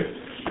drier.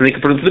 And they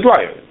can put it into the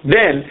dryer.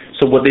 Then,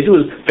 so what they do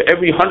is, for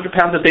every 100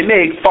 pounds that they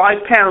make,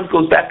 5 pounds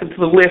goes back into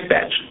the last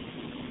batch.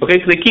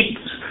 Okay,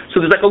 so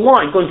there's like a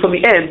line going from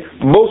the end.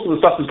 Most of the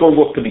stuff is going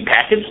off to be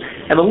packaged,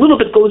 and a little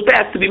bit goes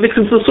back to be mixed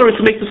into the slurry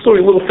to make the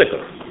slurry a little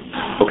thicker.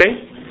 Okay,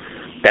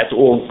 that's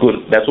all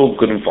good. That's all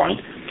good and fine.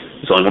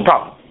 There's only one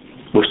problem.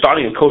 We're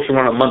starting a kosher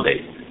run on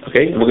Monday.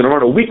 Okay, and we're going to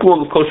run a week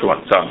long of kosher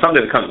run. So on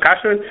Sunday they come to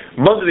kosher,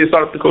 Monday they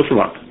start up the kosher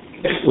run.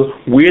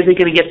 Where are they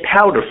going to get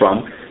powder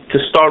from to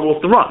start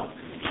off the run?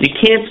 You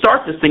can't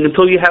start this thing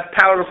until you have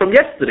powder from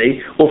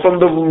yesterday or from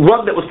the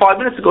run that was 5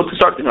 minutes ago to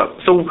start the thing up.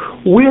 So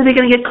where are they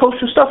going to get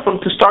kosher stuff from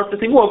to start the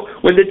thing off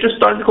when they're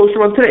just starting the kosher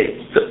run today?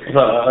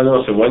 I don't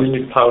know. So why do you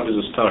need powder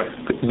to start?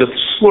 The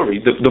slurry,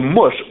 the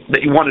mush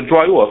that you want to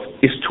dry off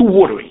is too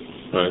watery.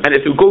 Right. And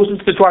if it goes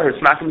into the dryer,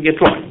 it's not going to get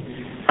dry.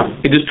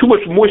 If there's too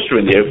much moisture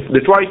in there,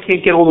 the dryer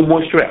can't get all the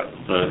moisture out.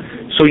 Right.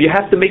 So you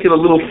have to make it a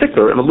little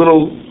thicker and a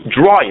little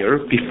drier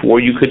before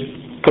you could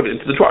put it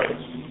into the dryer.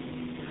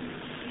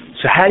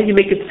 So how do you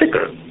make it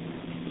thicker?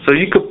 So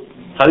you could.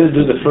 How do you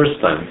do the first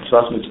time?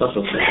 So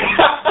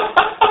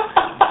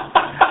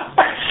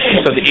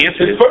the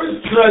answer is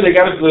first try they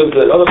got it to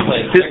the other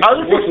place. There's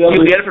other things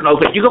you get it from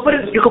other. You can put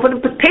in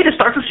potato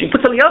starch. You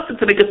put something else in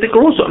to make it thicker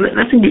also.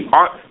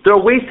 There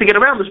are ways to get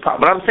around this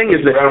problem. What I'm saying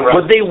is that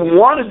what they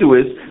want to do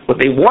is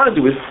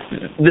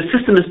the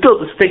system is built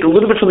to take a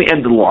little bit from the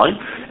end of the line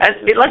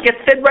and it like gets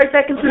fed right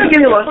back into the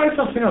beginning of the line.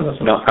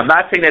 No, I'm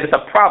not saying that it's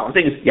a problem. I'm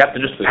saying is you have to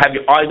just have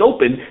your eyes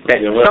open that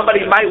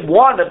somebody might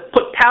want to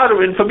put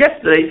powder in from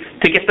yesterday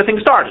to get the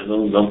thing started.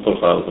 Don't put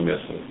powder from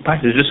yesterday.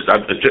 It's just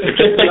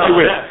make you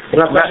weird.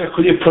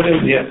 Could you put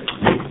in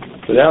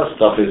so the other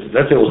stuff is,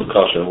 let's say it was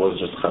kosher, it was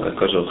just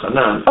kosher with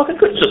chanan. Okay,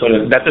 good. So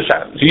that's a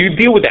shot. So you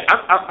deal with that.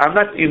 I'm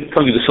not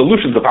telling you the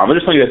solution to the problem.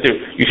 I'm just telling you that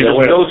you should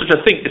know such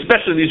a thing,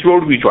 especially these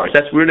rotary drawers.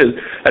 That's where it is,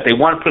 that they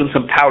want to put in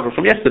some powder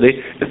from yesterday.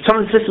 If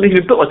some of the systems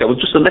even built like that with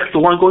just an extra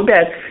line going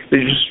bad,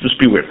 then you just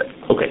be aware of it.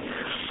 Okay.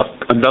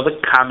 Another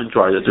common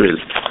drawer that there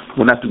is,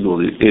 we're not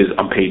doing it, is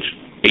on page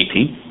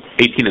 18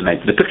 and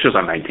 19. The picture's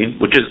on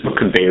 19, which is a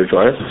conveyor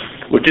dryer,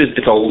 which is,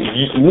 it's a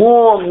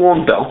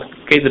long belt.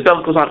 Okay, the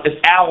belt goes on, it's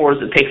hours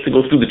it takes to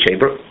go through the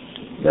chamber.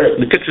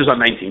 The picture's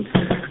on 19.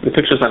 It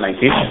takes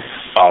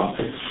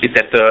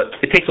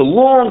a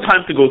long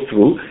time to go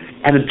through,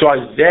 and it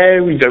dries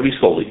very, very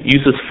slowly.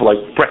 Use this for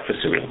like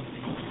breakfast cereal.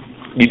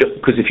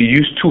 Because if you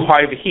use too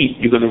high of a heat,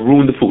 you're going to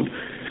ruin the food.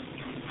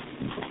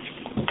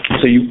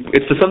 So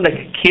it's for something that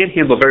can't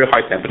handle very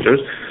high temperatures.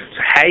 So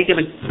how are you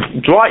going to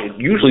dry it?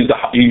 Usually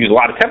you use a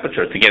lot of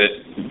temperature to get it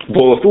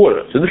boil off the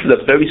water. So this is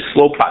a very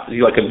slow process.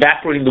 You're like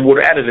evaporating the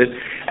water out of it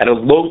at a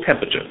low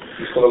temperature.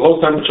 It's called a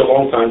low temperature,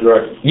 long time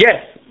dry. Yes,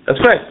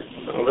 that's right.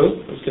 Oh,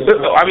 really?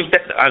 I mean,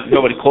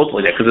 nobody calls it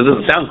like that because it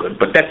doesn't sound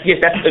good. But that's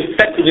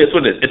effectively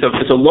what it is.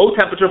 It's a low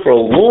temperature for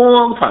a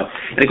long time,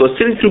 and it goes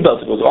sitting through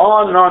belts. It goes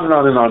on and on and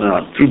on and on and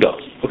on through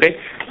belts. Okay,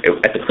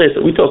 at the class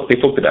that they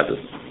talked about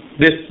this.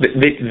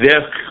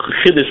 Their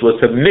chiddush was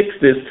to mix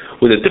this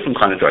with a different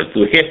kind of dry,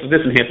 do half of this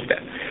and half of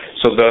that.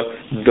 So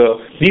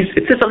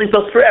it sits on these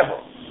belts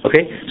forever.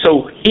 Okay,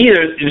 so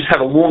either you just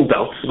have a long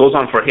belt that goes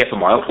on for half a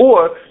mile,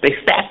 or they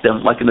stack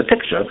them like in the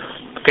picture.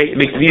 Okay, it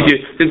makes it easier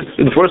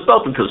in the first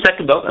belt into the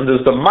second belt, and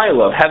there's the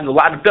mile of having a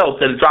lot of belts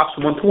that it drops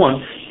from one to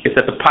one. Is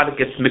that the product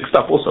gets mixed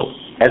up also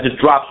as it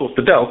drops off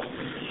the belt.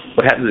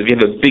 What happens if you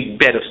have a big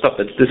bed of stuff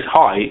that's this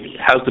high?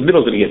 How's the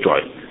middle going to get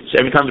dry? So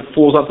every time it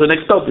falls onto the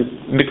next belt, it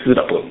mixes it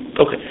up a little.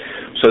 Okay,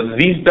 so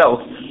these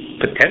belts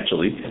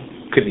potentially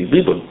could be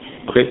libun.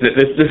 Okay,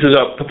 this is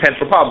a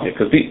potential problem here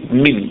because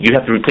meaning you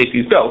have to replace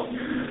these belts,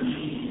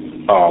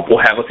 or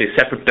have, let's say,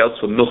 separate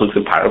belts for milchiks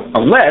and pyro,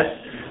 unless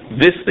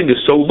this thing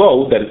is so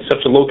low that it's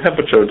such a low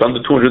temperature, it's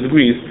under 200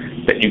 degrees,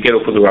 that you get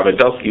it for the Rabbi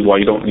Delsky while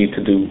you don't need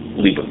to do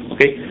libun.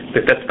 Okay,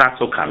 that's not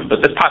so common,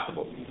 but that's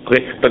possible.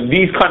 Okay, but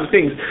these kind of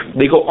things,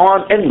 they go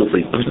on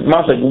endlessly. It's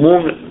not like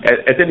long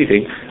as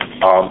anything.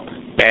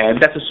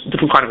 And that's a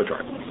different kind of a dry.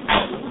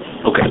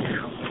 Okay,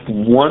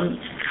 one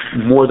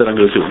more that I'm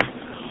going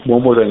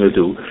to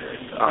do,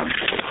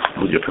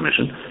 with your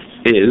permission,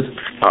 is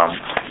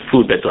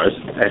fluid bed dryers.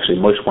 Actually,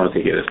 Moshe wanted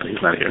to hear this, but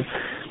he's not here.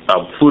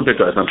 Fluid bed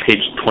dryers on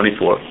page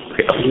 24.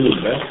 Okay, a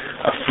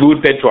fluid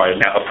bed dryer.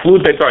 Now, a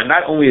fluid bed dryer,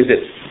 not only is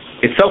it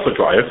itself a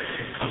dryer,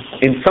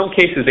 in some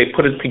cases they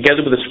put it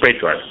together with a spray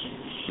dryer.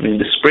 I mean,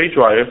 the spray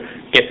dryer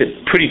gets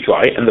it pretty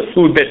dry, and the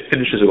fluid bed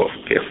finishes it off.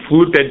 Okay, a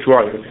fluid bed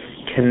dryer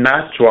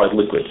cannot dry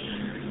liquid.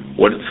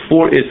 What it's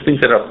for is things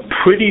that are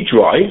pretty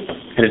dry,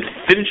 and it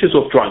finishes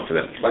off drying for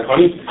them. Like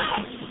honey?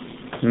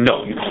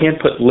 No, you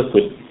can't put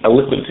liquid.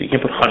 You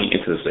can't put honey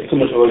into this thing. Too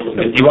much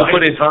liquid. You can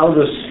put in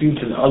powder, sweet,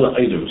 and other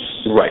items.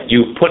 Right.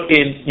 They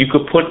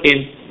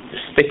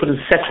put in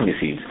sesame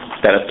seeds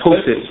that are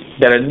toasted,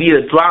 that are need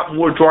a drop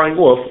more drying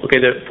off. Okay,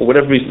 for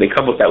whatever reason they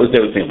come up. That was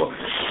their example.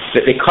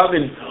 That they come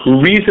in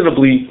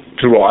reasonably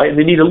dry, and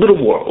they need a little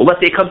more. Or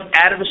let's say it comes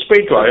out of a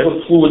spray dryer.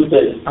 It's called fluid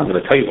bed. I'm going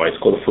to tell you why it's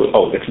called a fluid.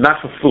 Oh, it's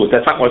not for fluid.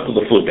 That's not why it's called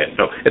a fluid bed.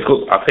 No, it's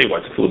called. I'll tell you why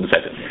it's a fluid in a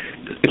second.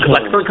 It's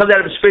like something comes out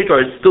of a spray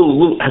dryer. It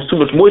still has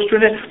too much moisture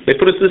in it. They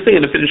put it to this thing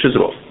and it finishes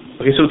it off.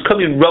 Okay, so it's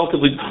coming in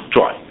relatively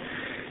dry.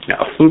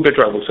 Now, a fluid bed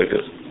dryer looks like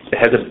this. It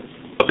has a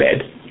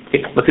bed.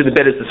 Okay, let's say the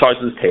bed is the size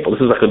of this table.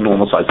 This is like a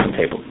normal size of the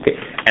table. Okay,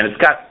 and it's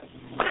got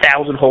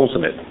 1,000 holes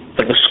in it.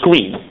 It's like a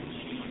screen.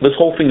 This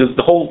whole thing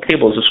the whole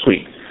table is a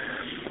screen.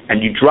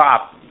 And you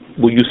drop,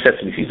 we'll use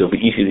sesame seeds, it'll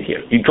be easy to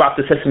hear. You drop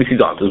the sesame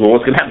seeds on, this is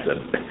what's going to happen to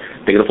them.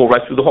 They're going to fall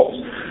right through the holes.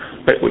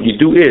 Right? What you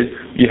do is,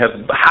 you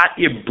have hot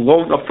air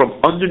blowing up from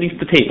underneath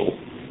the table,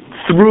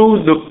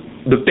 through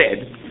the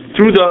bed,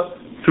 through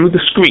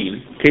the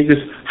screen. Okay, this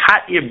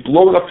hot air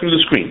blowing up through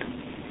the screen.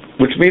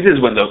 Which means is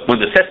when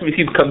the sesame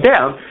seeds come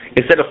down,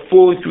 instead of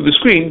falling through the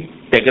screen,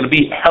 they're going to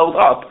be held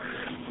up,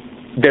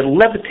 they're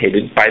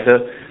levitated by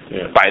the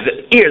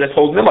air that's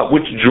holding them up,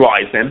 which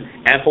dries them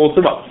and holds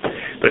them up.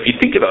 But if you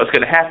think about it, what's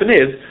going to happen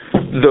is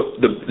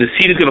the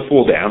seed is going to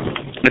fall down,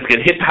 and it's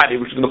going to hit the hot air,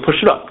 which is going to push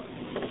it up.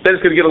 Then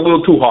it's going to get a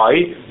little too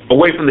high,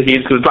 away from the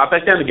heat, it's going to drop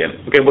back down again.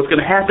 Okay, what's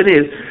going to happen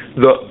is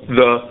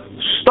the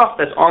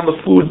stuff that's on the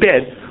fluid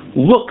bed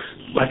looks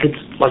like it's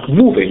like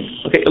moving.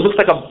 Okay, it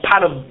looks like a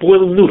pot of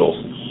boiling noodles.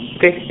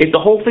 Okay, the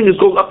whole thing is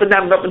going up and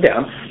down and up and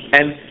down,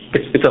 and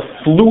it's a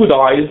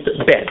fluidized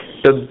bed.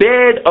 The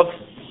bed of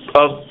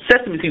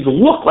sesame seeds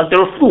look like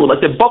they're a fluid, like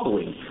they're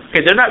bubbling.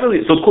 Okay, they're not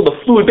really, so it's called a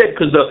fluid bed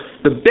because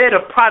the bed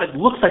of product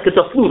looks like it's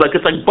a fluid, like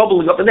it's like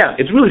bubbling up and down.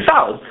 It's really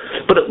solid,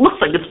 but it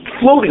looks like it's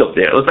floating up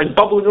there. It's like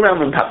bubbling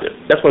around on top there.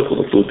 That's why it's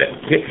called a fluid bed.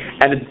 Okay,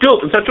 and it's built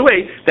in such a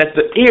way that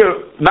the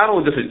air not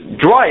only does it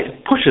dry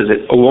it, pushes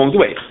it along the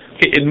way.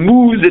 Okay, it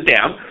moves it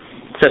down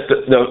so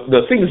that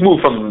the things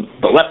move from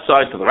the left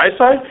side to the right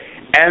side,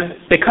 and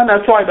they come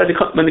out dry when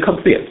they come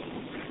to the end.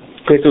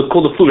 Okay, so it's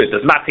called a fluid. It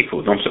does not take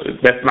fluid. No, I'm sorry.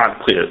 That's not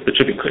clear. It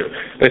should be clear.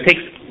 But it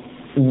takes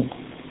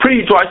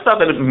pretty dry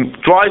stuff and it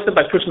dries it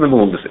by pushing the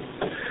balloon. It's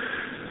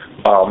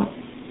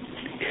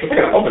like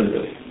an oven,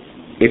 really.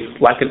 It's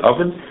like an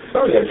oven. It's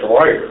not really a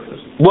dryer.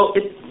 Well,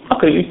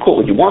 okay, you call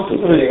it what you want to.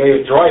 I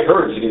mean, dry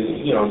herbs,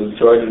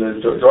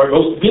 dry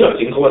roast peanuts.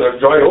 You can call it a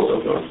dry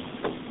roast if you want.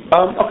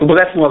 Okay, well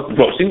that's more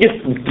roasting.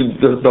 Yes,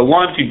 the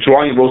line between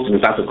drying and roasting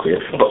is not so clear.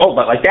 But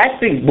like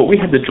that thing, what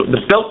we had the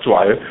belt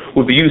dryer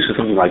would be used for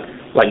something like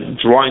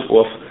drying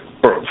off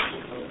herbs.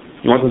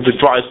 You want them to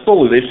dry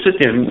slowly. They sit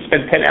there and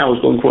spend 10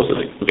 hours going across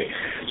the thing. Okay,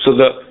 so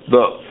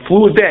the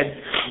fluid bed.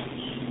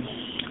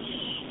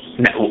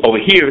 Now over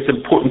here, it's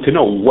important to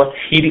know what's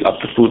heating up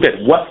the fluid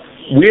bed.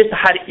 Where's the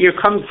hot air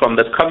coming from?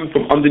 That's coming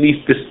from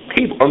underneath this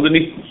table,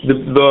 underneath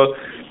the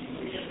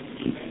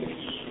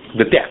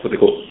deck, what they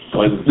call it.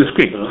 The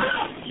screen.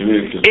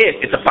 If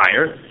it's a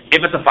fire,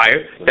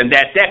 then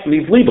that deck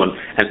needs Libun.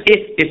 And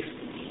if it's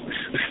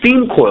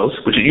steam coils,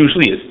 which it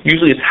usually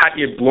it's hot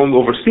air blowing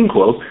over steam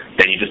coils,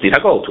 then you just need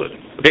Hagol to it.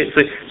 Okay,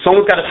 so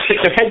someone's got to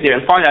stick their head there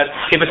and find out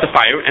if it's a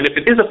fire, and if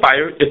it is a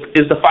fire,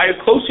 is the fire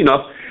close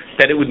enough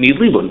that it would need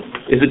Libun?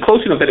 Is it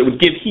close enough that it would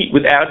give heat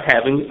without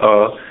having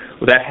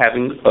the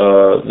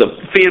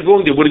fan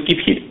blowing there? Would it give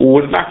heat or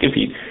would it not give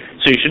heat?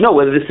 So you should know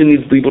whether this thing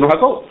needs Libun or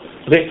Hagol.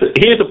 Okay, so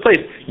here's a place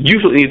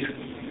usually needs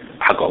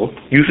Hagol.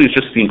 Usually it's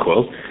just steam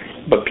coils,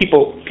 but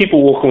people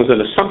will come with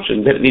an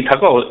assumption that it needs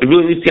Hagol. It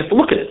really needs. You have to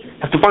look at it.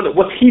 You have to find out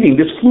what's heating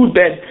this fluid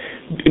bed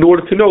in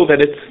order to know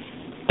that it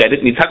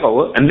needs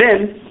Hagol. And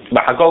then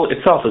the Hagol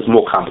itself is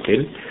more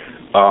complicated.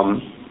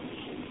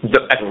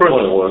 At first,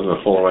 water going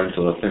to fall right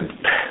into the thing.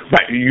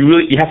 Right,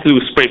 you have to do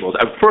spray balls.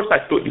 At first,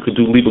 I thought you could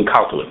do Liebman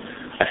Kal to it.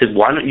 I said,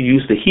 why don't you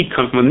use the heat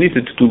coming from underneath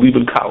it to do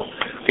Liebman Kal?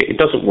 Okay, it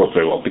doesn't work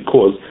very well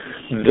because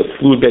the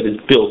fluid bed is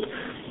built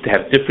to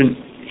have different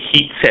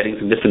heat settings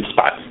in different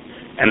spots,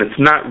 and it's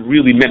not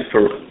really meant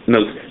for.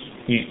 There's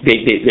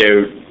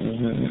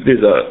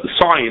a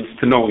science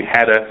to knowing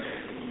how to.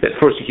 That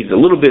first you heat it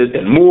a little bit,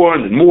 then more,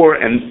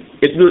 and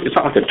it's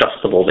not like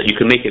adjustable that you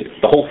can make it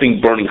the whole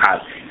thing burning hot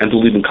and do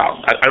Liebman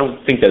Kal. I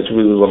don't think that's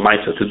really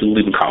Lamaisa to do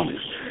Liebman Kal.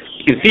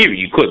 In theory,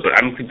 you could, but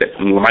I don't think that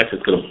Lamaisa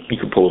you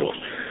can pull it off.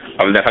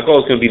 That Hagol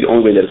is going to be the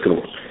only way that it's going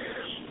to work.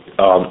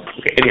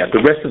 Okay, anyhow,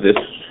 the rest of this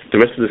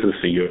is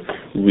for your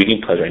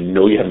reading pleasure. I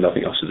know you have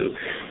nothing else to do.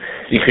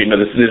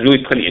 There's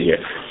really plenty in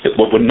here.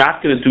 What we're not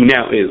going to do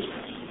now is,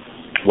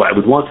 what I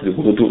would want to do,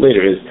 we'll do it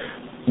later, is,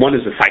 one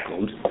is the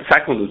cyclones. The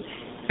cyclone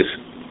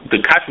the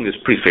casting is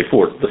pretty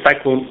straightforward. The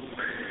cyclone,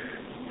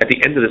 at the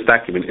end of this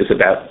document, is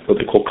about what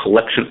they call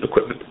collection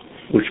equipment,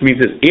 which means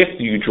that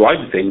after you dry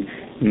the thing,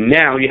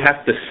 now you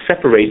have to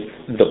separate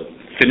the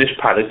finished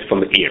product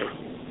from the air.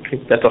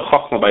 Okay? That's a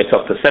chachma by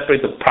itself, to separate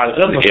the product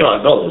from the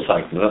air.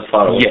 That's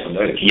far away from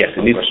there. Yes,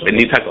 it needs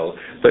Hagol.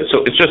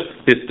 So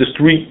there's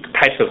three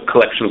types of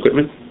collection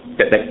equipment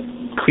that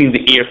clean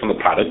the air from the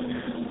product: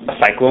 a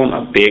cyclone,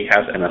 a bag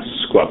house, and a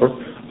scrubber,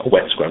 a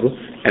wet scrubber.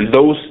 And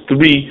those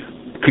three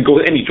could go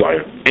with any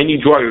dryer. Any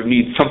dryer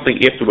needs something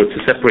afterwards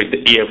to separate the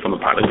air from the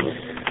product.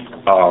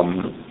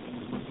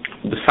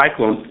 The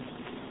cyclone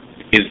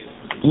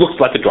looks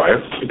like a dryer.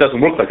 It doesn't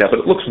work like that,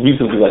 but it looks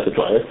reasonably like a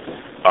dryer.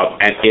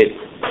 And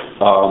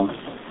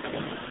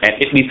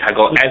it needs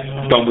Hagol as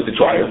done with the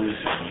dryer.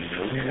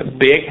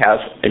 Bag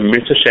house and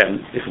Mirza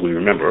Hashem, if we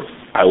remember,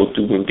 I will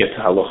do when we get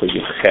to Halacha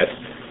Yiches,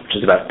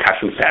 which is about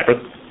cashing fabric.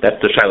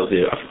 That's the shiloh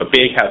there. A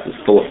bag house is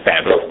full of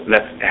fabric.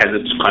 That has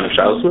its kind of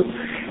shiloh to it.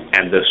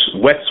 And this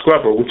wet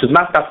scrubber, which is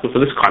not that good for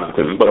this kind of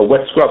equipment, but a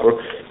wet scrubber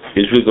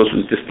really goes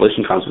with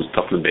distillation concepts,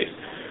 tough and base.